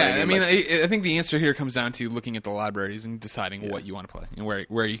personally. You know what I mean? I think the answer here comes down to looking at the libraries and deciding what you want to play and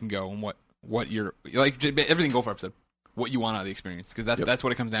where you can go and what you're like. Everything Goldfarb said. What you want out of the experience, because that's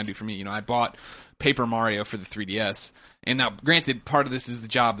what it comes down to for me. I bought Paper Mario for the 3DS, and now, granted, part of this is the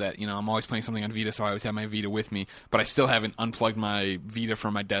job that I'm always playing something on Vita, so I always have my Vita with me. But I still haven't unplugged my Vita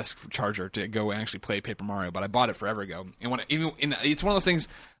from my desk charger to go and actually play Paper Mario. But I bought it forever ago, and it's one of those things.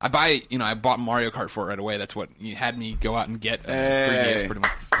 I bought Mario Kart for it right away. That's what had me go out and get 3DS pretty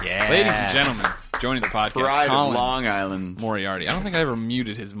much. Yeah, ladies and gentlemen, joining the podcast, Pride Colin of Long Island Moriarty. I don't think I ever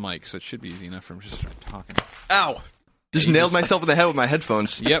muted his mic, so it should be easy enough for him to just start talking. Ow! Just nailed myself in the head with my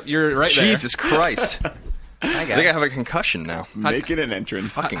headphones. Yep, you're right there. Jesus Christ. I think I have a concussion now. Making an entrance.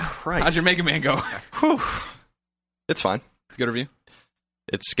 Fucking Christ. How'd your Mega Man go? Whew. It's fine. It's a good review?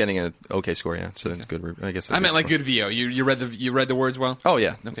 It's getting an okay score, yeah. It's a good review. I guess. I meant good VO. You read the words well? Oh,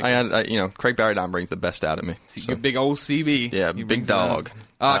 yeah. Okay, I had, Craig Barradon brings the best out of me. So. Big old CB. Yeah, big dog.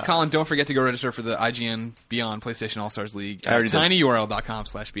 Colin, don't forget to go register for the IGN Beyond PlayStation All-Stars League at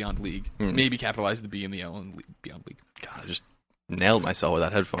tinyurl.com/Beyond League. Maybe capitalize the B and the L in Beyond League. God, I just nailed myself with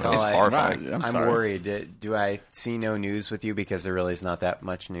that headphone. Oh, It's horrifying. I'm worried. Do I see no news with you because there really is not that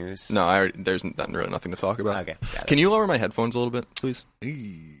much news? No, there's really nothing to talk about. Okay, got it. Can you lower my headphones a little bit, please?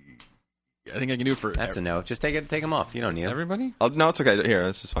 I think I can do it for That's a no. Just take them off. You don't need them. everybody. No, it's okay. Here,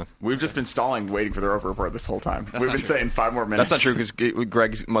 this is fine. We've just been stalling, waiting for the Roper Report this whole time. We've not been true. saying 5 more minutes. That's not true because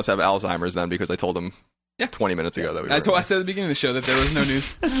Greg must have Alzheimer's then because I told him 20 minutes ago that we were. I said at the beginning of the show that there was no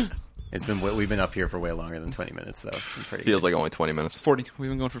news. We've been up here for way longer than 20 minutes, though. It's been pretty Feels good. like only 20 minutes. 40. We've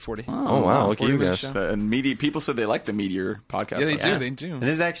been going for 40. Oh, wow. Look at you 40 guys. minutes. And people said they like the Meteor podcast. Yeah, they Yeah. do. They do. And this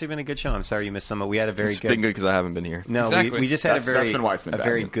has actually been a good show. I'm sorry you missed some. We had a very It's good. been good because I haven't been here. No, Exactly. we just had That's been why it's been a bad.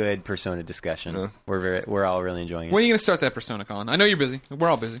 very good Persona discussion. Yeah. We're all really enjoying it. When are you going to start that Persona, Colin? I know you're busy. We're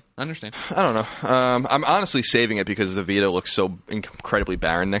all busy. I understand. I don't know. I'm honestly saving it because the Vita looks so incredibly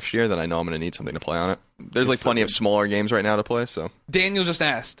barren next year that I know I'm going to need something to play on it. There's plenty of smaller games right now to play, so. Daniel just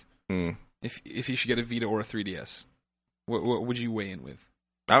asked if you should get a Vita or a 3DS. What would you weigh in with?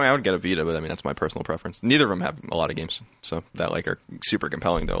 I mean, I would get a Vita, but that's my personal preference. Neither of them have a lot of games, so that are super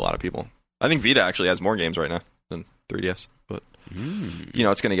compelling to a lot of people. I think Vita actually has more games right now than 3DS, but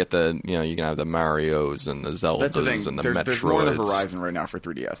it's going to get you can have the Marios and the Zeldas That's the thing. and the There's Metroids. more of the horizon right now for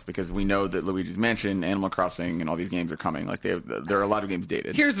 3DS because we know that Luigi's Mansion, Animal Crossing, and all these games are coming. There are a lot of games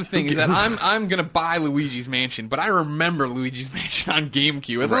dated. Here's the thing: is that I'm gonna buy Luigi's Mansion, but I remember Luigi's Mansion on GameCube.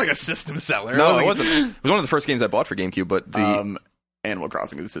 It was like a system seller. No, it wasn't. It was one of the first games I bought for GameCube, but the Animal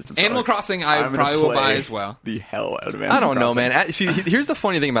Crossing is a system. Animal Crossing, I probably will buy as well. The hell out of Animal I don't know, Crossing. man. See, here's the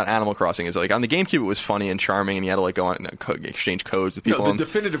funny thing about Animal Crossing is on the GameCube it was funny and charming, and you had to go on and exchange codes with people. No, the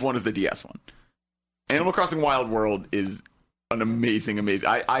definitive one is the DS one. Animal Crossing Wild World is an amazing.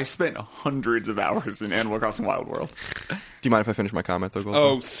 I spent hundreds of hours in Animal Crossing Wild World. Do you mind if I finish my comment, though, Gold?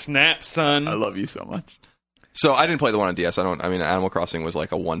 Oh, snap, son! I love you so much. So I didn't play the one on DS. Animal Crossing was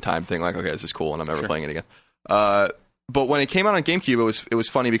like a one-time thing. Like, okay, this is cool, and I'm never playing it again. But when it came out on GameCube, it was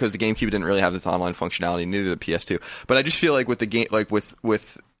funny because the GameCube didn't really have this online functionality, neither did the PS2. But I just feel like with the game, like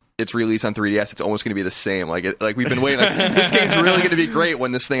with its release on 3DS, it's almost going to be the same. Like we've been waiting. Like, this game's really going to be great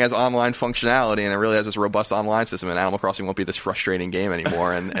when this thing has online functionality and it really has this robust online system. And Animal Crossing won't be this frustrating game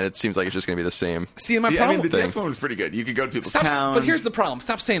anymore. And it seems like it's just going to be the same. See, my problem. The DS one was pretty good. You could go to people's towns. But here's the problem.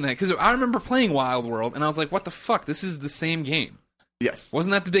 Stop saying that, because I remember playing Wild World and I was like, "What the fuck? This is the same game." Yes.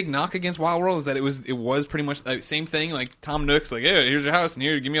 Wasn't that the big knock against Wild World? Is that it was pretty much the same thing? Like Tom Nook's like, "Hey, here's your house, and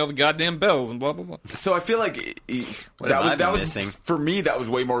here, give me all the goddamn bells and blah blah blah." So I feel like that was for me. That was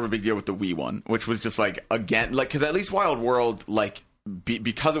way more of a big deal with the Wii one, which was just like, again, like, because at least Wild World, like,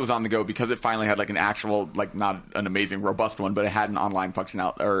 because it was on the go, because it finally had like an actual, like, not an amazing robust one, but it had an online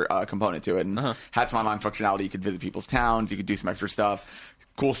functionality or component to it, and had some online functionality. You could visit people's towns, you could do some extra stuff,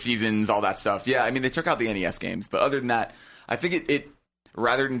 cool seasons, all that stuff. Yeah, I mean, they took out the NES games, but other than that, I think it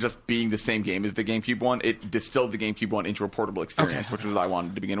rather than just being the same game as the GameCube one, it distilled the GameCube one into a portable experience, which was what I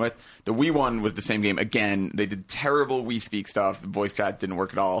wanted to begin with. The Wii one was the same game. Again, they did terrible Wii Speak stuff. The voice chat didn't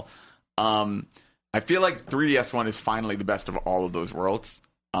work at all. I feel like 3DS one is finally the best of all of those worlds.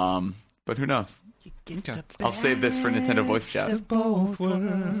 But who knows? I'll save this for Nintendo voice chat. Man,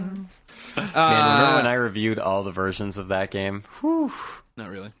 remember when I reviewed all the versions of that game? Whew. Not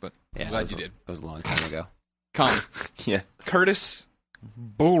really, but Yeah, I'm glad you did. It was a long time ago. Colin. Yeah. Curtis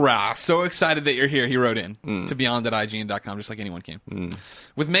Bulra. So excited that you're here. He wrote in to beyond.ign.com, just like anyone can.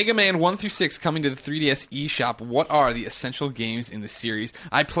 With Mega Man 1 through 6 coming to the 3DS eShop, what are the essential games in the series?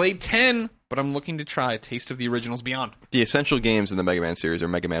 I played 10, but I'm looking to try a taste of the originals Beyond. The essential games in the Mega Man series are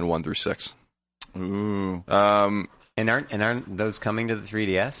Mega Man 1 through 6. Ooh. And aren't those coming to the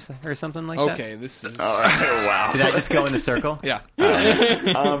 3DS or something like that? Okay, this is... Wow. Did I just go in the circle? Yeah.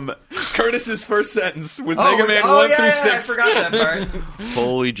 Curtis's first sentence with Oh, Mega Man oh, 1 yeah, through yeah, 6. I forgot that part.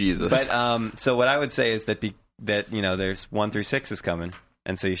 Holy Jesus. But so what I would say is that there's 1 through 6 is coming,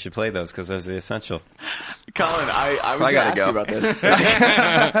 and so you should play those because those are essential. Colin, I was going to ask you about this.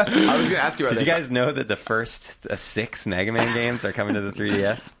 I was going to ask you about this. Did you guys know that the first 6 Mega Man games are coming to the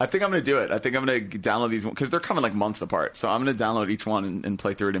 3DS? I think I'm going to do it. I think I'm going to download these because they're coming like months apart. So I'm going to download each one and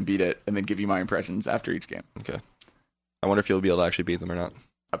play through it and beat it, and then give you my impressions after each game. Okay. I wonder if you'll be able to actually beat them or not.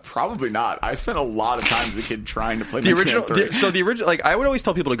 Probably not. I spent a lot of time as a kid trying to play The Mega original, Man 3. the original, like I would always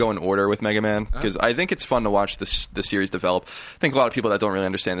tell people to go in order with Mega Man because I think it's fun to watch the series develop. I think a lot of people that don't really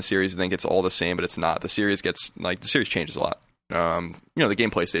understand the series think it's all the same, but it's not. The series changes a lot. The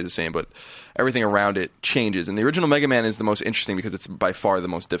gameplay stays the same, but everything around it changes. And the original Mega Man is the most interesting because it's by far the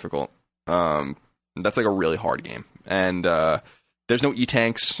most difficult. That's like a really hard game, and there's no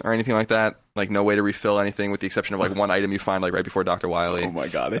E-tanks or anything like that. Like no way to refill anything with the exception of like one item you find like right before Dr. Wily. Oh my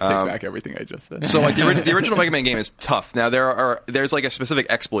god, I take back everything I just said. So like the original Mega Man game is tough. Now there's like a specific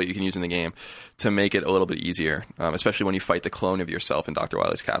exploit you can use in the game to make it a little bit easier, especially when you fight the clone of yourself in Dr.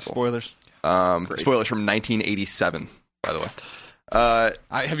 Wily's castle. Spoilers. Spoilers from 1987, by the way.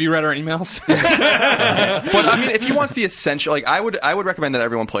 Have you read our emails? But I mean, if you want the essential, like I would recommend that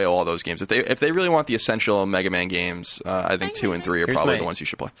everyone play all those games. If they really want the essential Mega Man games, I think 2 and 3 are probably the ones you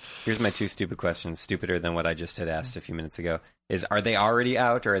should play. Here's my 2 stupid questions, stupider than what I just had asked a few minutes ago. Are they already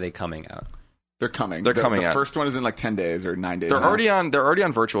out or are they coming out? They're coming. They're coming out. out. The first one is in like 10 days or 9 days. They're already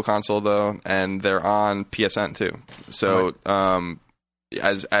on Virtual Console though, and they're on PSN too. So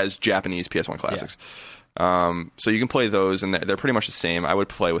as Japanese PS1 classics. Yeah. So you can play those, and they're pretty much the same. I would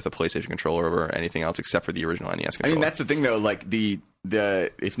play with a PlayStation controller over anything else except for the original NES controller. I mean, that's the thing though. Like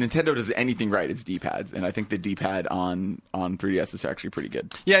if Nintendo does anything right, it's D-pads, and I think the D-pad on 3DS is actually pretty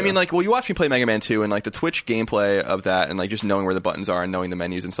good. Yeah, so. I mean, like, well, you watch me play Mega Man 2, and like the Twitch gameplay of that, and like just knowing where the buttons are and knowing the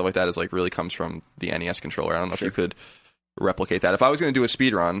menus and stuff like that is like really comes from the NES controller. I don't know if you could replicate that. If I was going to do a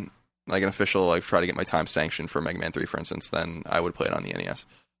speed run, like an official, like try to get my time sanctioned for Mega Man 3, for instance, then I would play it on the NES.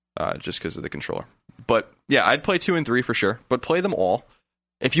 Just because of the controller. But yeah, I'd play 2 and 3 for sure. But play them all.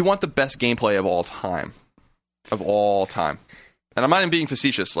 If you want the best gameplay of all time. And I'm not even being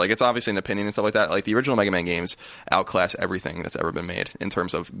facetious. Like, it's obviously an opinion and stuff like that. Like, the original Mega Man games outclass everything that's ever been made in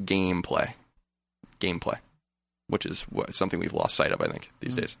terms of gameplay. Which is something we've lost sight of, I think,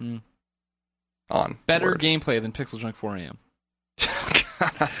 these days. Better gameplay than Pixel Junk 4am.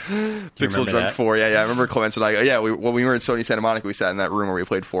 Pixel Junk 4, yeah. I remember Clements and I. When we were in Sony Santa Monica, we sat in that room where we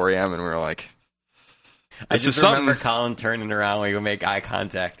played 4am, and we were like, I just remember Colin turning around when we would make eye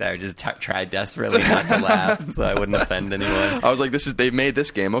contact. I would just try desperately not to laugh, so I wouldn't offend anyone. I was like, "They've made this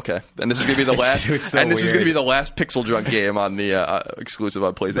game, okay?" And this is gonna be the last. Is gonna be the last Pixel Junk game on the exclusive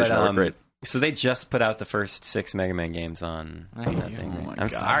on PlayStation. Great. So they just put out the first 6 Mega Man games on that thing. Oh my I'm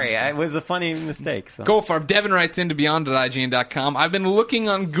God. sorry, it was a funny mistake. So. Go for it. Devin writes into beyond.ign.com. I've been looking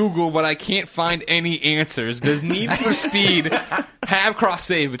on Google, but I can't find any answers. Does Need for Speed have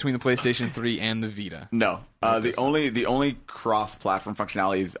cross-save between the PlayStation 3 and the Vita? No. The only cross-platform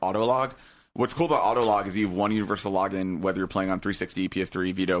functionality is Autolog. What's cool about Autolog is you have one universal login, whether you're playing on 360,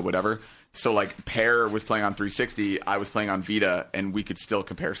 PS3, Vita, whatever. So, like, Pear was playing on 360, I was playing on Vita, and we could still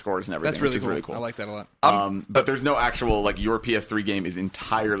compare scores and everything. That's really which is cool. really cool. I like that a lot. But there's no actual, like, your PS3 game is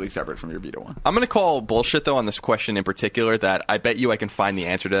entirely separate from your Vita one. I'm going to call bullshit, though, on this question in particular, that I bet you I can find the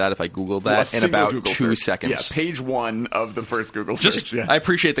answer to that if I Googled that in about Google 2 search. seconds. Yeah, page 1 of the first Google Just, search. Yeah. I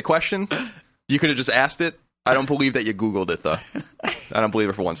appreciate the question. You could have just asked it. I don't believe that you Googled it, though. I don't believe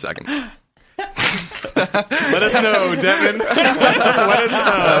it for 1 second. Let us know, Devin. Let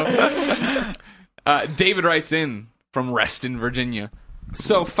us know. David writes in from Reston, Virginia.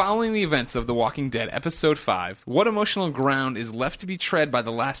 So, following the events of The Walking Dead, Episode 5, what emotional ground is left to be tread by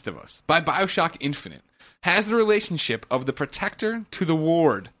The Last of Us? By Bioshock Infinite? Has the relationship of the Protector to the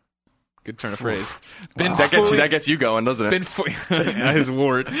Ward, good turn of phrase, been That gets you going, doesn't it? his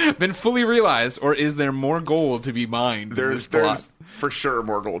ward, been fully realized, or is there more gold to be mined? There's for sure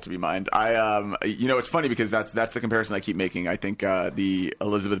more gold to be mined. It's funny because that's the comparison I keep making. I think the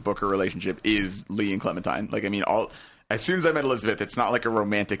Elizabeth Booker relationship is Lee and Clementine. Like, I mean, as soon as I met Elizabeth, it's not like a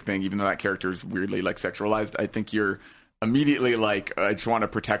romantic thing, even though that character is weirdly like sexualized. I think you're immediately like, I just want to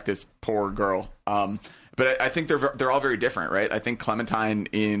protect this poor girl. But I think they're all very different, right? I think Clementine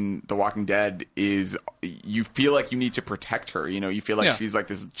in The Walking Dead you feel like you need to protect her. You know, you feel like she's like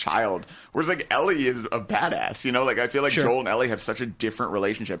this child. Whereas like Ellie is a badass, you know? Like I feel like Joel and Ellie have such a different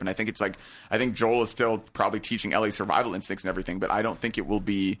relationship. And I think I think Joel is still probably teaching Ellie survival instincts and everything, but I don't think it will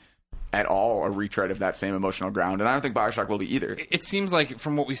be at all a retread of that same emotional ground. And I don't think Bioshock will be either. It seems like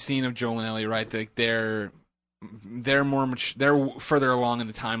from what we've seen of Joel and Ellie, right, like they're they're further along in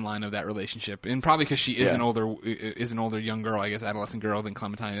the timeline of that relationship, and probably because she is an older young girl, I guess, adolescent girl than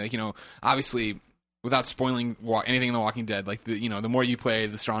Clementine. Like, you know, obviously, without spoiling anything in The Walking Dead, like the more you play,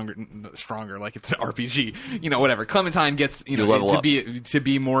 the stronger. Like it's an RPG, you know, whatever. Clementine gets to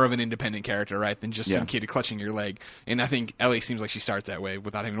be more of an independent character, right, than just some kid clutching your leg. And I think Ellie seems like she starts that way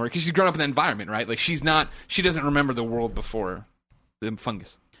without having to worry, because she's grown up in that environment, right? Like she doesn't remember the world before the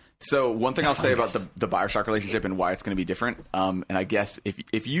fungus. So one thing I'll say about the Bioshock relationship and why it's going to be different, and I guess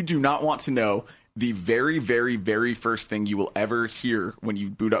if you do not want to know the very, very, very first thing you will ever hear when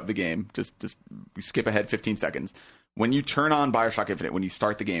you boot up the game, just skip ahead 15 seconds. When you turn on Bioshock Infinite, when you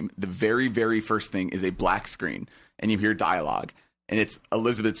start the game, the very, very first thing is a black screen, and you hear dialogue, and it's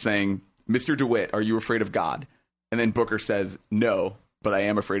Elizabeth saying, "Mr. DeWitt, are you afraid of God?" And then Booker says, "No, but I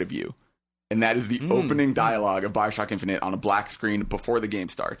am afraid of you." And that is the opening dialogue of Bioshock Infinite on a black screen before the game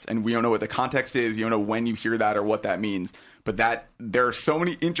starts. And we don't know what the context is. You don't know when you hear that or what that means. But there are so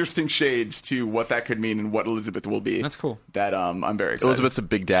many interesting shades to what that could mean and what Elizabeth will be. That's cool. That I'm very excited. Elizabeth's a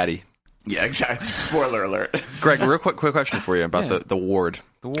big daddy. Yeah, exactly. Spoiler alert. Greg, real quick question for you about the Ward.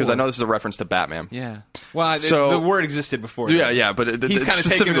 Because I know this is a reference to Batman. Yeah. Well, the word existed before. Yeah, but he's kind of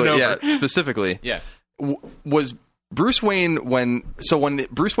taking it over. Yeah, specifically. Yeah. Was Bruce Wayne when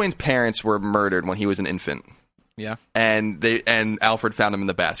Bruce Wayne's parents were murdered when he was an infant? Yeah. And Alfred found him in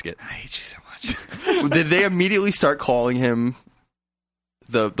the basket. I hate you so much. Did they immediately start calling him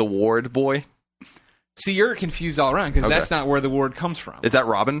the Ward boy? See, you're confused all around because that's not where the Ward comes from. Is that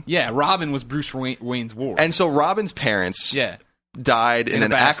Robin? Yeah, Robin was Bruce Wayne's Ward. And so Robin's parents died in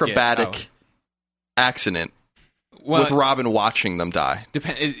an acrobatic accident. Well, with Robin watching them die.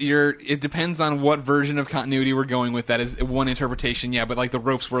 It depends on what version of continuity we're going with. That is one interpretation, but like the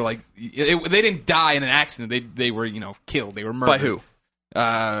ropes were like they didn't die in an accident. They were killed. They were murdered. By who?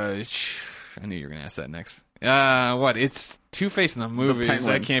 I knew you were going to ask that next. What? It's Two-Face in the movie. So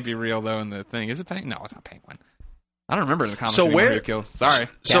that can't be real though. In the thing, is it Penguin? No, it's not Penguin. I don't remember in the comics. So where? Kills. Sorry.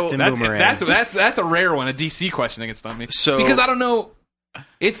 Captain Boomerang. That's a rare one. A DC question that can stump me. So because I don't know.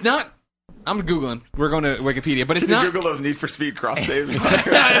 It's not. I'm Googling. We're going to Wikipedia, but it's not. Google those Need for Speed cross saves.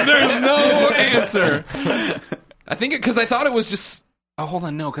 There's no answer. I think because I thought it was just. Oh, hold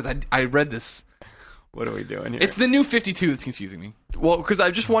on, no, because I read this. What are we doing here? It's the new 52 that's confusing me. Well, because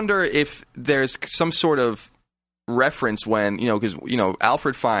I just wonder if there's some sort of reference when because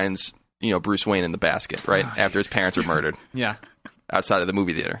Alfred finds Bruce Wayne in the basket right after his parents are murdered. Yeah, outside of the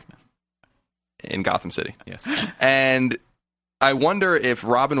movie theater in Gotham City. Yes, and I wonder if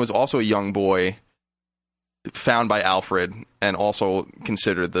Robin was also a young boy found by Alfred and also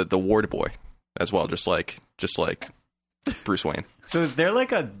considered the Ward boy as well, just like Bruce Wayne. So is there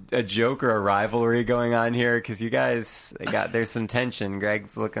like a joke or a rivalry going on here? Because you guys there's some tension.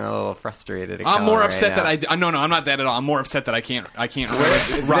 Greg's looking a little frustrated. I'm more upset that no, I'm not that at all. I'm more upset that I can't.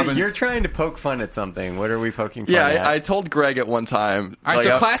 Robin's. You're trying to poke fun at something. What are we poking fun at? Yeah, I told Greg at one time. All right,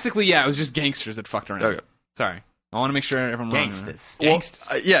 so classically, it was just gangsters that fucked around. Okay. Sorry. I want to make sure everyone Gangsters.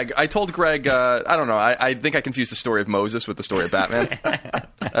 Gangsters. Yeah, I told Greg, I don't know, I think I confused the story of Moses with the story of Batman.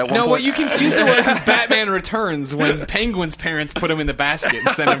 What you confused it was Batman Returns when Penguin's parents put him in the basket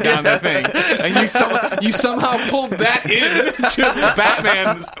and sent him down the thing. And you somehow pulled that into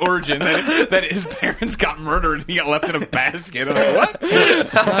Batman's origin, that his parents got murdered and he got left in a basket. I'm like, what?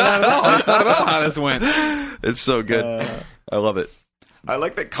 Not at all. That's not at all how this went. It's so good. I love it. I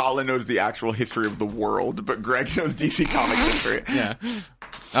like that Colin knows the actual history of the world, but Greg knows DC Comics history. Yeah.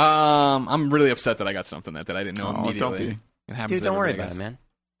 I'm really upset that I got something that I didn't know immediately. Don't be. It happens. Dude, don't worry every day, about it, man.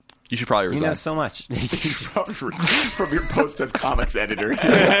 You should probably resign. You know so much. From your post as comics editor.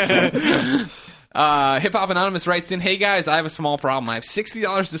 Hip Hop Anonymous writes in, "Hey guys, I have a small problem. I have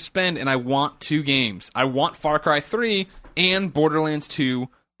 $60 to spend and I want 2 games. I want Far Cry 3 and Borderlands 2.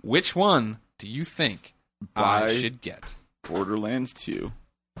 Which one do you think I should get?" Borderlands 2,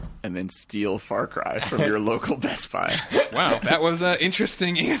 and then steal Far Cry from your local Best Buy. Wow, that was an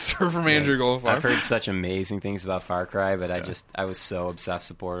interesting answer from Andrew Goldfarb. I've heard such amazing things about Far Cry, but I was so obsessed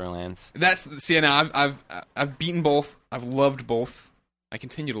with Borderlands. Now I've beaten both. I've loved both. I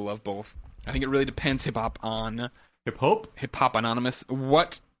continue to love both. I think it really depends, Hip Hop Anonymous,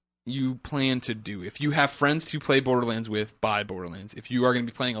 what you plan to do. If you have friends to play Borderlands with, buy Borderlands. If you are going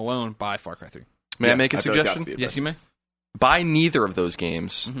to be playing alone, buy Far Cry 3. May I make a suggestion? Yes, you may. Buy neither of those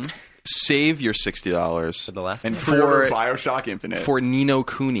games. Mm-hmm. Save your $60 For the last And one? for Bioshock Infinite. for Ni no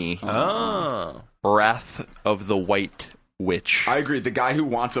Kuni, Oh. Wrath of the White Witch. I agree. The guy who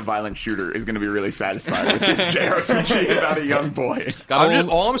wants a violent shooter is going to be really satisfied with this JRPG about a young boy.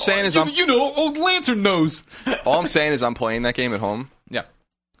 All I'm saying is old Lantern nose. all I'm saying is I'm playing that game at home. Yeah.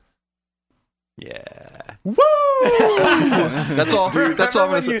 Yeah. Woo! That's all. That's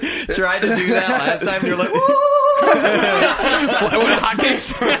all I'm gonna say. You tried to do that last time. You're like, woo!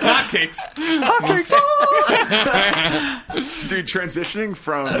 Hotcakes. Dude, transitioning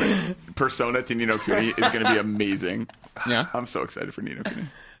from Persona to Ni no Kuni is going to be amazing. Yeah. I'm so excited for Ni no Kuni.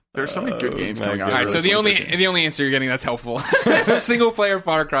 There's so many good games coming out. All right, so the only answer you're getting that's helpful, single player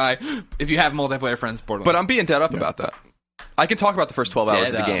Far Cry. If you have multiplayer friends, Borderlands. But I'm being dead up about that. I can talk about the first 12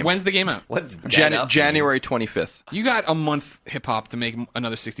 hours of the game. When's the game out? What's January 25th. You got a month, Hip Hop, to make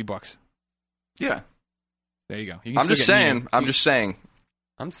another $60. Yeah. There you go. I'm just saying. I'm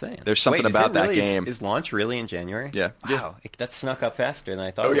saying. There's something about that game. Is launch really in January? Yeah. Wow, that snuck up faster than I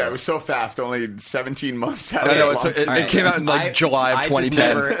thought. Oh, yeah, it was so fast. Only 17 months out. I know, it came out in July of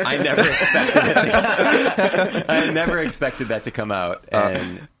 2010. I never expected it. I never expected that to come out,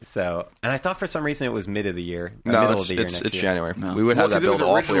 and I thought for some reason it was mid of the year. No, middle of the year next it's year. January. No. We would have that build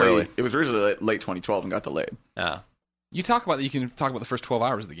awfully early. It was originally late 2012 and got delayed. Oh. You can talk about the first 12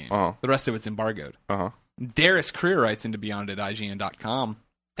 hours of the game. Uh-huh. The rest of it's embargoed. Uh-huh. Darius Creer writes into Beyond at IGN.com.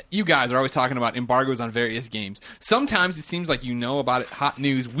 You guys are always talking about embargoes on various games. Sometimes it seems like you know about it, hot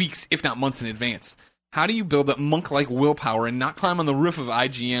news weeks, if not months in advance. How do you build up monk-like willpower and not climb on the roof of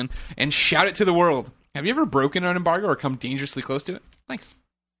IGN and shout it to the world? Have you ever broken an embargo or come dangerously close to it? Thanks.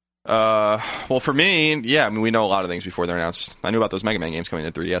 Well, for me, yeah, I mean, we know a lot of things before they're announced. I knew about those Mega Man games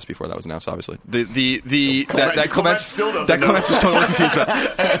coming to 3DS before that was announced, obviously. That Clements was totally confused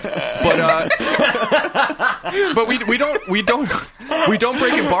about. But we don't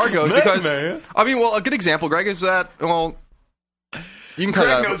break embargoes because I mean, well, a good example, Greg, is that you can cut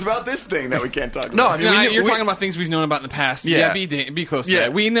Greg it out. knows about this thing that we can't talk about. No, I mean, you're talking about things we've known about in the past. Yeah. Be close to Yeah.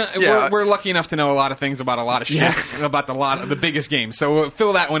 that. We're lucky enough to know a lot of things about a lot of shit about the biggest games. So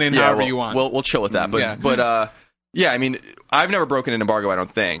fill that one in however you want. We'll chill with that. But yeah, I mean, I've never broken an embargo, I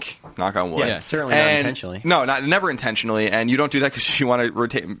don't think. Knock on wood. Yeah, certainly not intentionally. No, never intentionally. And you don't do that because you want to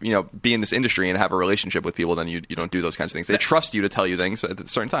rotate, be in this industry and have a relationship with people. Then you don't do those kinds of things. They trust you to tell you things at a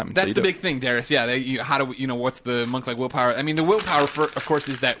certain time. That's the big thing, Darius. Yeah, what's the monk-like willpower? I mean, the willpower, of course,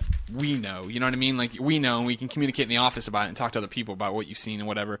 is that we know. You know what I mean? Like, we know, and we can communicate in the office about it and talk to other people about what you've seen and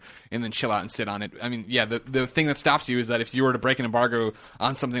whatever, and then chill out and sit on it. I mean, yeah, the thing that stops you is that if you were to break an embargo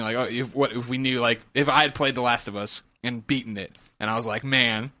on something like, if we knew, like, if I had played The Last of Us and beaten it, and I was like,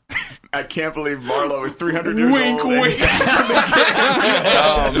 man, I can't believe Marlo is 300 years wink, old. wink.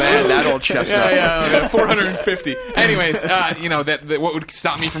 Oh man, that old chestnut. Yeah, 450. Anyways, that what would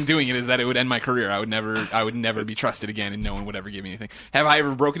stop me from doing it is that it would end my career. I would never be trusted again, and no one would ever give me anything. Have I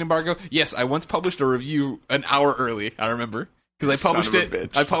ever broken embargo? Yes, I once published a review an hour early. I remember Because I published Son of a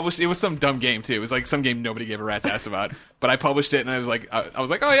it. bitch. It was some dumb game too. It was like some game nobody gave a rat's ass about. But I published it and I was like,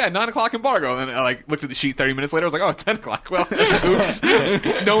 oh yeah, 9 o'clock embargo. And then I like looked at the sheet 30 minutes later. I was like, oh, 10 o'clock. Well, oops.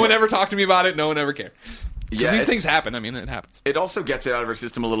 No one ever talked to me about it. No one ever cared. Yeah, these things happen. I mean, it happens. It also gets it out of our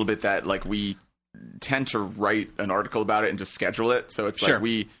system a little bit that like we tend to write an article about it and just schedule it. So it's like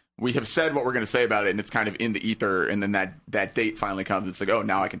we have said what we're going to say about it, and it's kind of in the ether, and then that date finally comes. It's like, oh,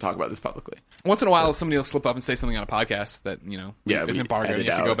 now I can talk about this publicly. Once in a while, somebody will slip up and say something on a podcast that, is embargoed, and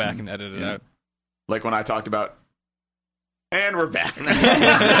you have to go back and edit it out. Like when I talked about... And we're back.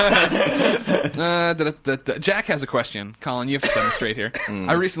 Jack has a question. Colin, you have to set him straight here.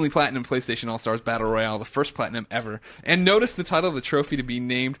 I recently platinumed PlayStation All-Stars Battle Royale, the first platinum ever, and noticed the title of the trophy to be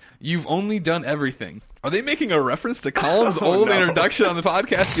named "You've Only Done Everything." Are they making a reference to Colin's old introduction on the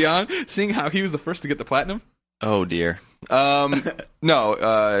podcast Beyond, seeing how he was the first to get the platinum? Oh, dear.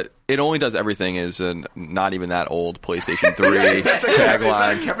 No, It Only Does Everything is not even that old PlayStation 3 tagline. Is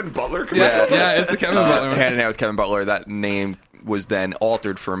that Kevin Butler commercial? Yeah, it's a Kevin Butler one. Hand in hand with Kevin Butler. That name was then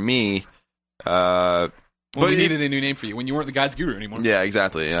altered for me. But we needed a new name for you when you weren't the God's Guru anymore. Yeah,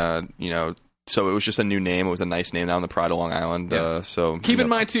 exactly. So it was just a new name. It was a nice name now in the Pride of Long Island. Yeah. So keep in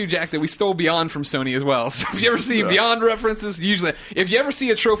mind too, Jack, that we stole Beyond from Sony as well. So if you ever see Beyond references, usually if you ever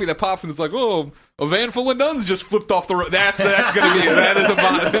see a trophy that pops and it's like, oh, a van full of nuns just flipped off the road, that's going to be that is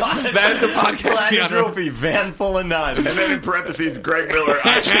a podcast Platinum Beyond trophy, van full of nuns, and then in parentheses, Greg Miller.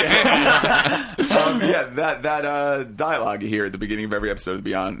 That dialogue you hear at the beginning of every episode of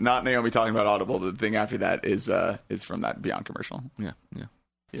Beyond, not Naomi talking about Audible. The thing after that is from that Beyond commercial. Yeah.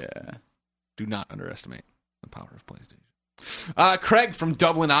 Do not underestimate the power of PlayStation. Craig from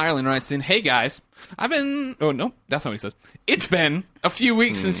Dublin, Ireland writes in, "Hey guys, I've been..." Oh, no, that's not what he says. "It's been a few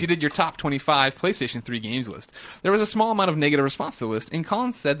weeks since you did your top 25 PlayStation 3 games list. There was a small amount of negative response to the list, and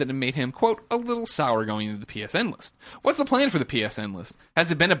Colin said that it made him, quote, a little sour going into the PSN list. What's the plan for the PSN list?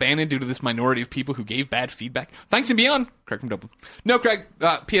 Has it been abandoned due to this minority of people who gave bad feedback? Thanks and beyond, Craig from Dublin." No, Craig,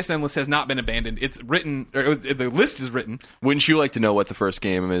 PSN list has not been abandoned. It's written, or the list is written. Wouldn't you like to know what the first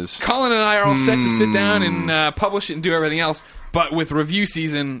game is? Colin and I are all set to sit down and publish it and do everything else. But with review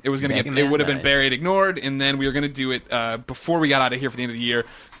season, it was going to it would have been buried, ignored, and then we were going to do it before we got out of here for the end of the year.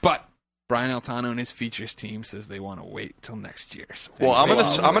 But Brian Altano and his features team says they want to wait till next year. So well, I'm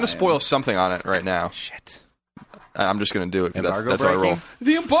gonna spoil something on it right now. Shit. I'm just going to do it because that's how I roll.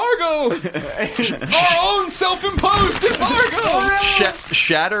 The embargo! Our own self-imposed embargo!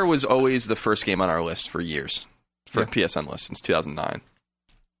 Shatter was always the first game on our list for years. For PSN list since 2009.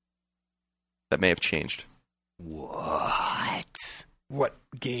 That may have changed. What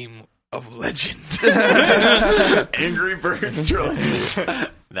game of legend? Angry Birds Trilogy.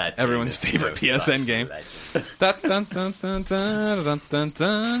 Everyone's favorite PSN game. All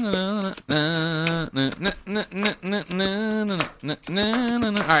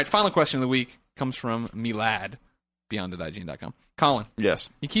right, final question of the week comes from Milad, beyond.ign.com. Colin. Yes.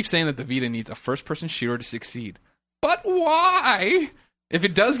 You keep saying that the Vita needs a first-person shooter to succeed. But why? If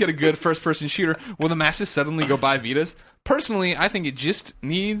it does get a good first-person shooter, will the masses suddenly go buy Vitas? Personally, I think it just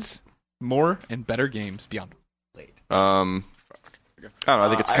needs more and better games beyond. I don't know. I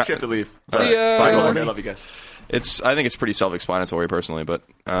think it's. I actually have to leave. See ya. Bye, I love you guys. I think it's pretty self-explanatory, personally, but.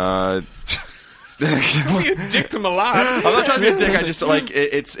 Don't be a dick to Milad. I'm not trying to be a dick. I just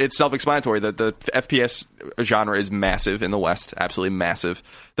it's self-explanatory that the FPS genre is massive in the West, absolutely massive.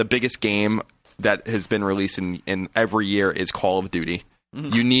 The biggest game that has been released in every year is Call of Duty.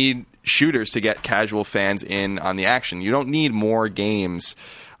 Mm-hmm. You need shooters to get casual fans in on the action. You don't need more games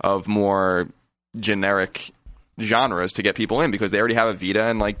of more generic genres to get people in because they already have a Vita,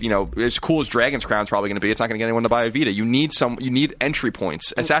 and as cool as Dragon's Crown's probably going to be, it's not going to get anyone to buy a Vita. You need entry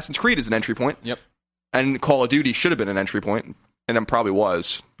points. Assassin's Creed is an entry point. Yep. And Call of Duty should have been an entry point, and it probably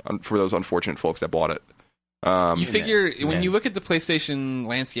was for those unfortunate folks that bought it. You figure when you look at the PlayStation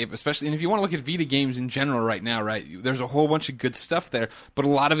landscape, especially, and if you want to look at Vita games in general right now, right, there's a whole bunch of good stuff there, but a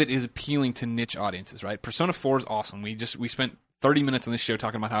lot of it is appealing to niche audiences, right? Persona 4 is awesome. We spent 30 minutes on this show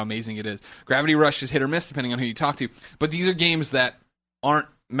talking about how amazing it is. Gravity Rush is hit or miss depending on who you talk to, but these are games that aren't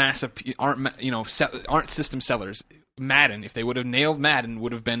aren't system sellers. Madden, if they would have nailed Madden,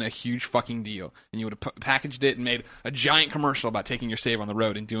 would have been a huge fucking deal. And you would have packaged it and made a giant commercial about taking your save on the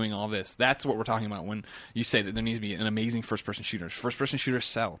road and doing all this. That's what we're talking about when you say that there needs to be an amazing first-person shooter. First-person shooters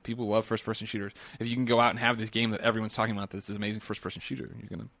sell. People love first-person shooters. If you can go out and have this game that everyone's talking about that's an amazing first-person shooter, you're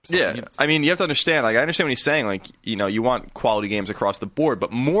going to sell some units. I mean, you have to understand, I understand what he's saying, you want quality games across the board,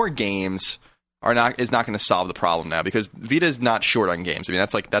 but more games is not going to solve the problem now because Vita is not short on games. I mean,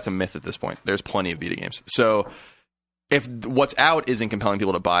 that's a myth at this point. There's plenty of Vita games. So if what's out isn't compelling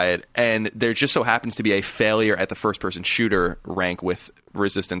people to buy it, and there just so happens to be a failure at the first-person shooter rank with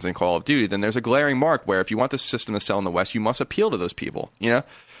Resistance and Call of Duty, then there's a glaring mark where if you want the system to sell in the West, you must appeal to those people.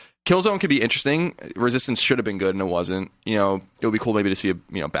 Killzone could be interesting. Resistance should have been good, and it wasn't. It would be cool maybe to see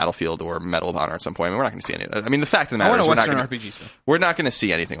a Battlefield or Medal of Honor at some point. I mean, we're not going to see any of that. I mean, the fact of the matter is we're not going to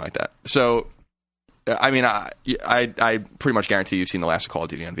see anything like that. So, I mean, I pretty much guarantee you've seen the last Call of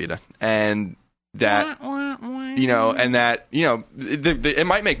Duty on Vita, and that it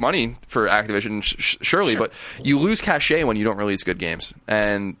might make money for Activision, surely, but you lose cachet when you don't release good games,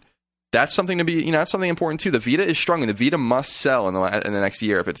 and that's something to be, that's something important too. The Vita is strong, and the Vita must sell in the next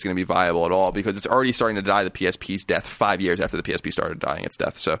year if it's going to be viable at all, because it's already starting to die the PSP's death 5 years after the PSP started dying its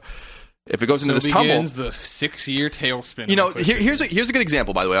death. So if it goes into this tumble, begins the 6-year tailspin. Here's a good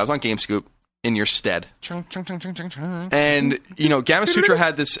example. By the way, I was on GameScoop in your stead, and Gamma Sutra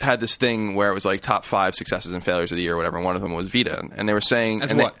had this thing where it was like top 5 successes and failures of the year or whatever, and one of them was Vita, and they were saying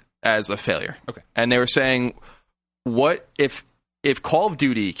as a failure. Okay, and they were saying, what if Call of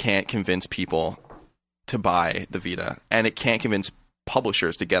Duty can't convince people to buy the Vita, and it can't convince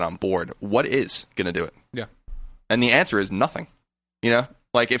publishers to get on board, what is going to do it? Yeah, and the answer is nothing.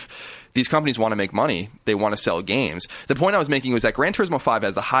 Like, if these companies want to make money, they want to sell games. The point I was making was that Gran Turismo 5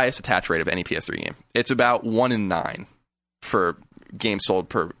 has the highest attach rate of any PS3 game. It's about 1 in 9 for games sold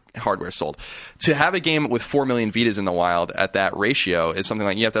per hardware sold. To have a game with 4 million Vitas in the wild at that ratio is something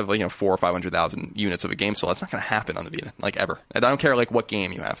like you have to have 400,000 or 500,000 units of a game sold. That's not going to happen on the Vita, like, ever. And I don't care what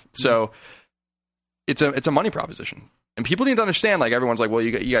game you have. So it's a money proposition. And people need to understand, everyone's like, well,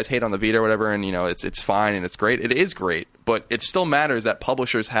 you guys hate on the Vita or whatever, and, it's fine and it's great. It is great, but it still matters that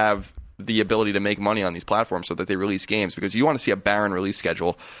publishers have the ability to make money on these platforms so that they release games, because you want to see a barren release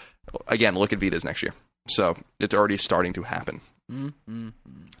schedule. Again, look at Vitas next year. So it's already starting to happen. Mm-hmm.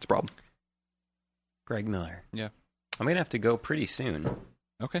 It's a problem. Greg Miller. Yeah. I'm going to have to go pretty soon.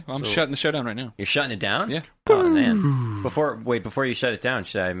 Okay. Well, I'm shutting the show down right now. You're shutting it down? Yeah. Oh, man. Before you shut it down,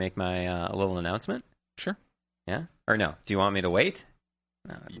 should I make my little announcement? Sure. Yeah? Or no? Do you want me to wait?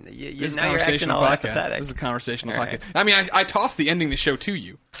 No, this is now you're acting all apathetic. This is a conversational podcast. Right. I mean, I tossed the ending the show to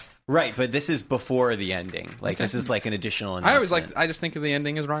you. Right, but this is before the ending. This is like an additional announcement. I just think of the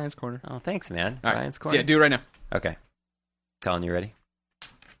ending as Ryan's Corner. Oh, thanks, man. All Ryan's right. Corner. Yeah, do it right now. Okay. Colin, you ready?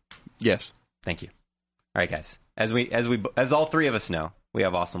 Yes. Thank you. All right, guys. As all three of us know, we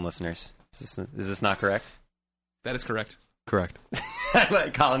have awesome listeners. Is this not correct? That is correct. Correct.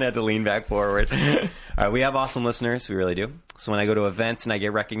 Colin had to lean back forward. All right, we have awesome listeners. We really do. So when I go to events and I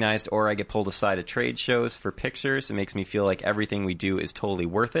get recognized, or I get pulled aside at trade shows for pictures, it makes me feel like everything we do is totally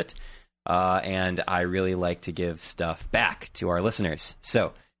worth it. And I really like to give stuff back to our listeners.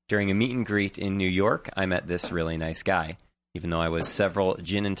 So during a meet and greet in New York, I met this really nice guy. Even though I was several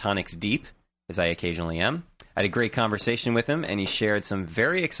gin and tonics deep, as I occasionally am, I had a great conversation with him, and he shared some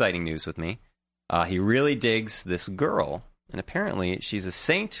very exciting news with me. He really digs this girl, and apparently she's a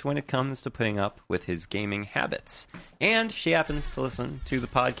saint when it comes to putting up with his gaming habits. And she happens to listen to the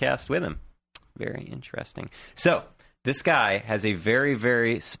podcast with him. Very interesting. So, this guy has a very,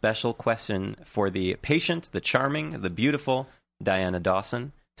 very special question for the patient, the charming, the beautiful Diana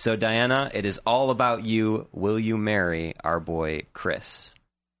Dawson. So, Diana, it is all about you. Will you marry our boy, Chris?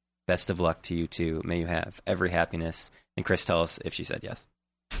 Best of luck to you, too. May you have every happiness. And Chris, tell us if she said yes.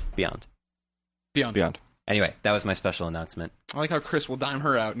 Beyond. Anyway, that was my special announcement. I like how Chris will dime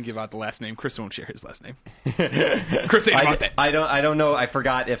her out and give out the last name. Chris won't share his last name. Chris ain't about that. I don't know. I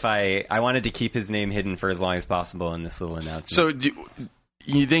forgot if I wanted to keep his name hidden for as long as possible in this little announcement. So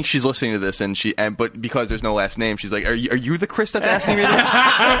you think she's listening to this, but because there's no last name, she's like, "Are you the Chris that's asking me this?"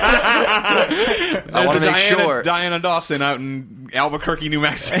 I want to make sure. Diana Dawson out in Albuquerque, New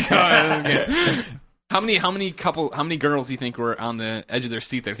Mexico. How many girls do you think were on the edge of their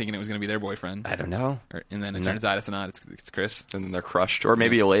seat? They're thinking it was going to be their boyfriend. I don't know. And then it turns out it's not. It's Chris. And then they're crushed, or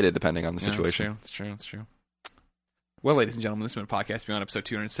maybe elated, depending on the situation. It's true. Well, ladies and gentlemen, this has been Podcast Beyond, episode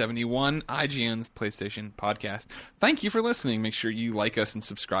 271, IGN's PlayStation podcast. Thank you for listening. Make sure you like us and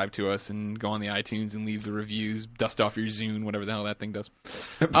subscribe to us and go on the iTunes and leave the reviews, dust off your Zune, whatever the hell that thing does.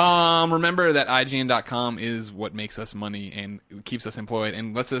 Remember that IGN.com is what makes us money and keeps us employed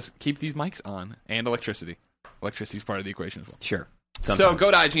and lets us keep these mics on, and electricity. Electricity is part of the equation as well. Sure. Sometimes. So go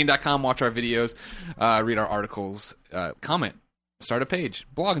to IGN.com, watch our videos, read our articles, comment. Start a page,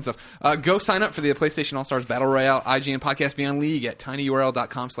 blog and stuff. Go sign up for the PlayStation All-Stars Battle Royale IGN Podcast Beyond League at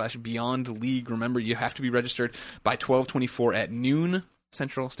tinyurl.com/Beyond League. Remember, you have to be registered by 12/24 at noon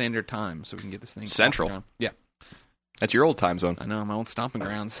Central Standard Time so we can get this thing. Central? Yeah. That's your old time zone. I know, my old stomping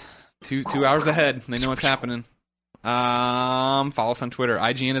grounds. Two hours ahead. They know what's happening. Follow us on Twitter.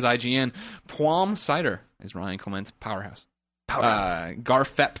 IGN is IGN. Pwam Cider is Ryan Clements. Powerhouse.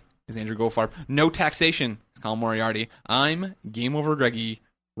 Garfep is Andrew Goldfarb. No Taxation is Colin Moriarty. I'm Game Over Greggy.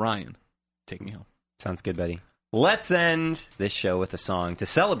 Ryan, take me home. Sounds good, buddy. Let's end this show with a song to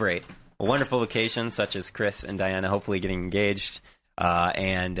celebrate a wonderful occasion such as Chris and Diana hopefully getting engaged.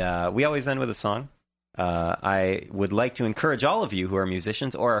 And we always end with a song. I would like to encourage all of you who are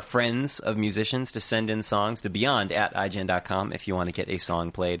musicians or are friends of musicians to send in songs to beyond@ign.com if you want to get a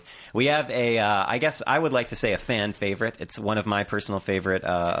song played. We have I guess I would like to say a fan favorite. It's one of my personal favorite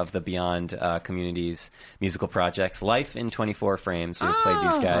of the Beyond community's musical projects, Life in 24 Frames. We've played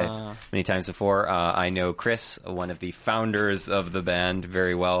these guys many times before. I know Chris, one of the founders of the band,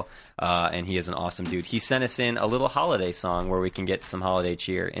 very well. And he is an awesome dude. He sent us in a little holiday song where we can get some holiday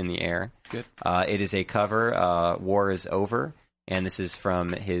cheer in the air. Good. It is a cover, War is Over, and this is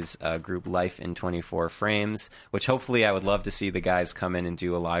from his group Life in 24 Frames, which hopefully I would love to see the guys come in and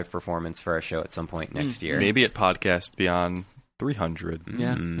do a live performance for our show at some point next year. Maybe at Podcast Beyond 300.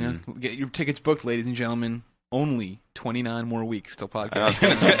 Yeah. Get your tickets booked, ladies and gentlemen. Only 29 more weeks till podcast.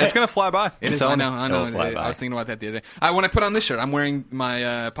 It's going to fly by. It is. I know. I was thinking about that the other day. When I put on this shirt, I'm wearing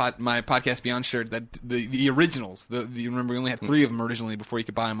my my Podcast Beyond shirt. That the originals. You remember we only had 3 of them originally before you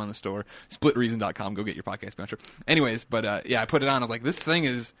could buy them on the store. SplitReason.com. Go get your Podcast Beyond shirt. Anyways, but I put it on. I was like, this thing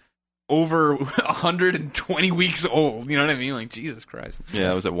is over 120 weeks old. You know what I mean? Like, Jesus Christ.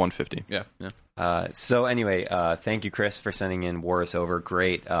 Yeah, it was at 150. Yeah. So anyway, thank you, Chris, for sending in War is Over.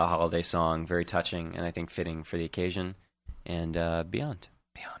 Great holiday song. Very touching and I think fitting for the occasion. And Beyond.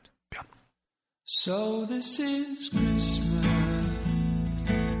 So this is Christmas.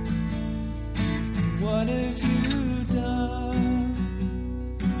 What have you done?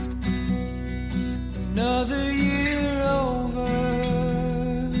 Another year over.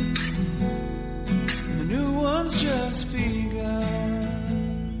 The new one's just begun.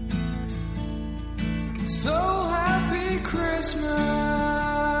 So happy Christmas.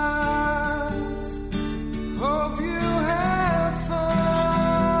 Hope you have fun.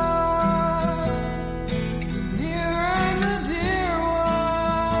 Near and the dear one.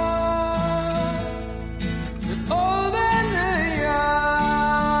 The old and the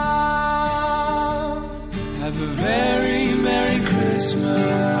young. Have a very Merry Christmas.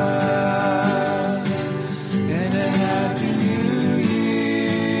 And a Happy New Year.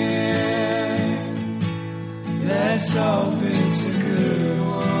 Let's hope it's a good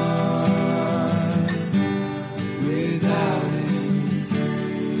one without anything.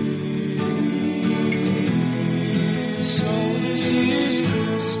 So this is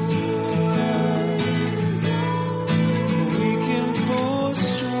Christmas. Weak and full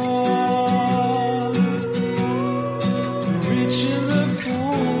strong. The rich and the poor.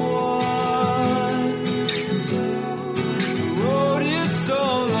 The road is so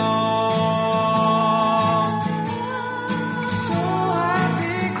long. So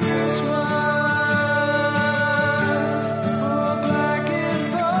happy Christmas for black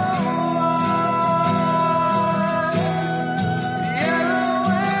and the white, the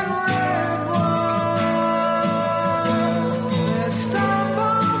yellow and red ones. Let's stop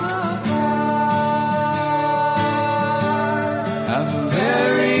all the fight. Have a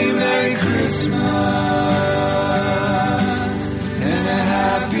very Merry Christmas and a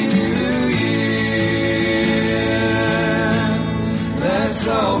Happy New Year. Let's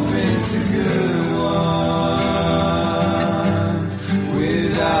hope it's a good one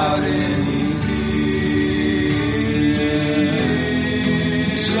without any fear.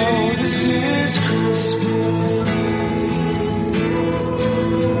 So this is Christmas.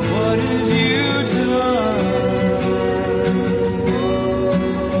 What have you done?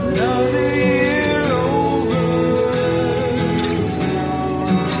 Another year over.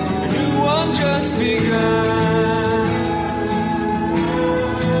 A new one just begun.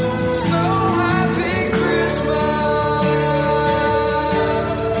 So happy Christmas.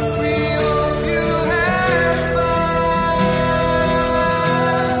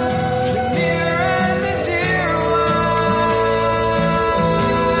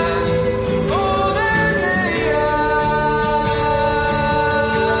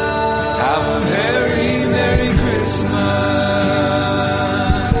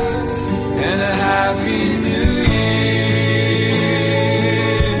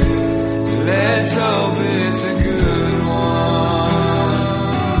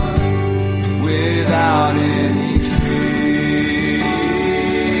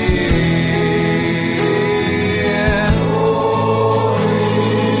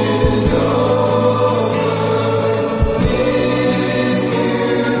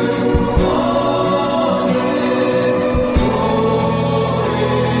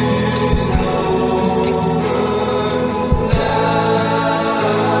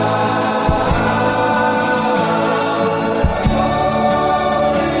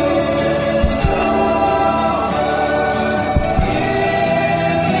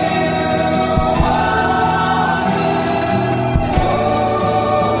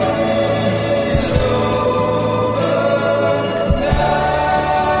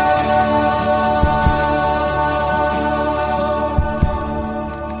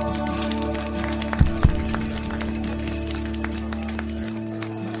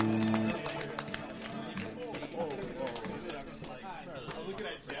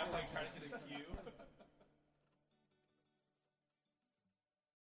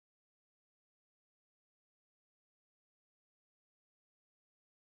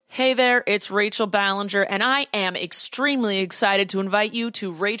 Hey there, it's Rachel Ballinger, and I am extremely excited to invite you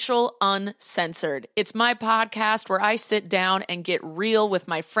to Rachel Uncensored. It's my podcast where I sit down and get real with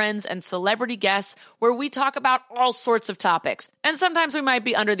my friends and celebrity guests, where we talk about all sorts of topics. And sometimes we might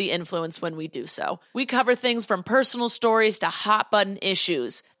be under the influence when we do so. We cover things from personal stories to hot button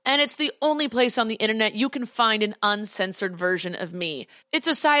issues. And it's the only place on the internet you can find an uncensored version of me. It's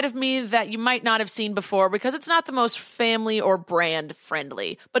a side of me that you might not have seen before because it's not the most family or brand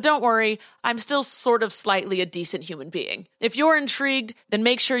friendly. But don't worry, I'm still sort of slightly a decent human being. If you're intrigued, then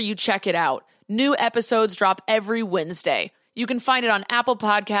make sure you check it out. New episodes drop every Wednesday. You can find it on Apple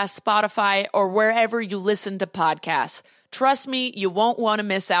Podcasts, Spotify, or wherever you listen to podcasts. Trust me, you won't want to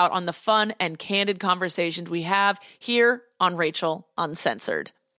miss out on the fun and candid conversations we have here on Rachel Uncensored.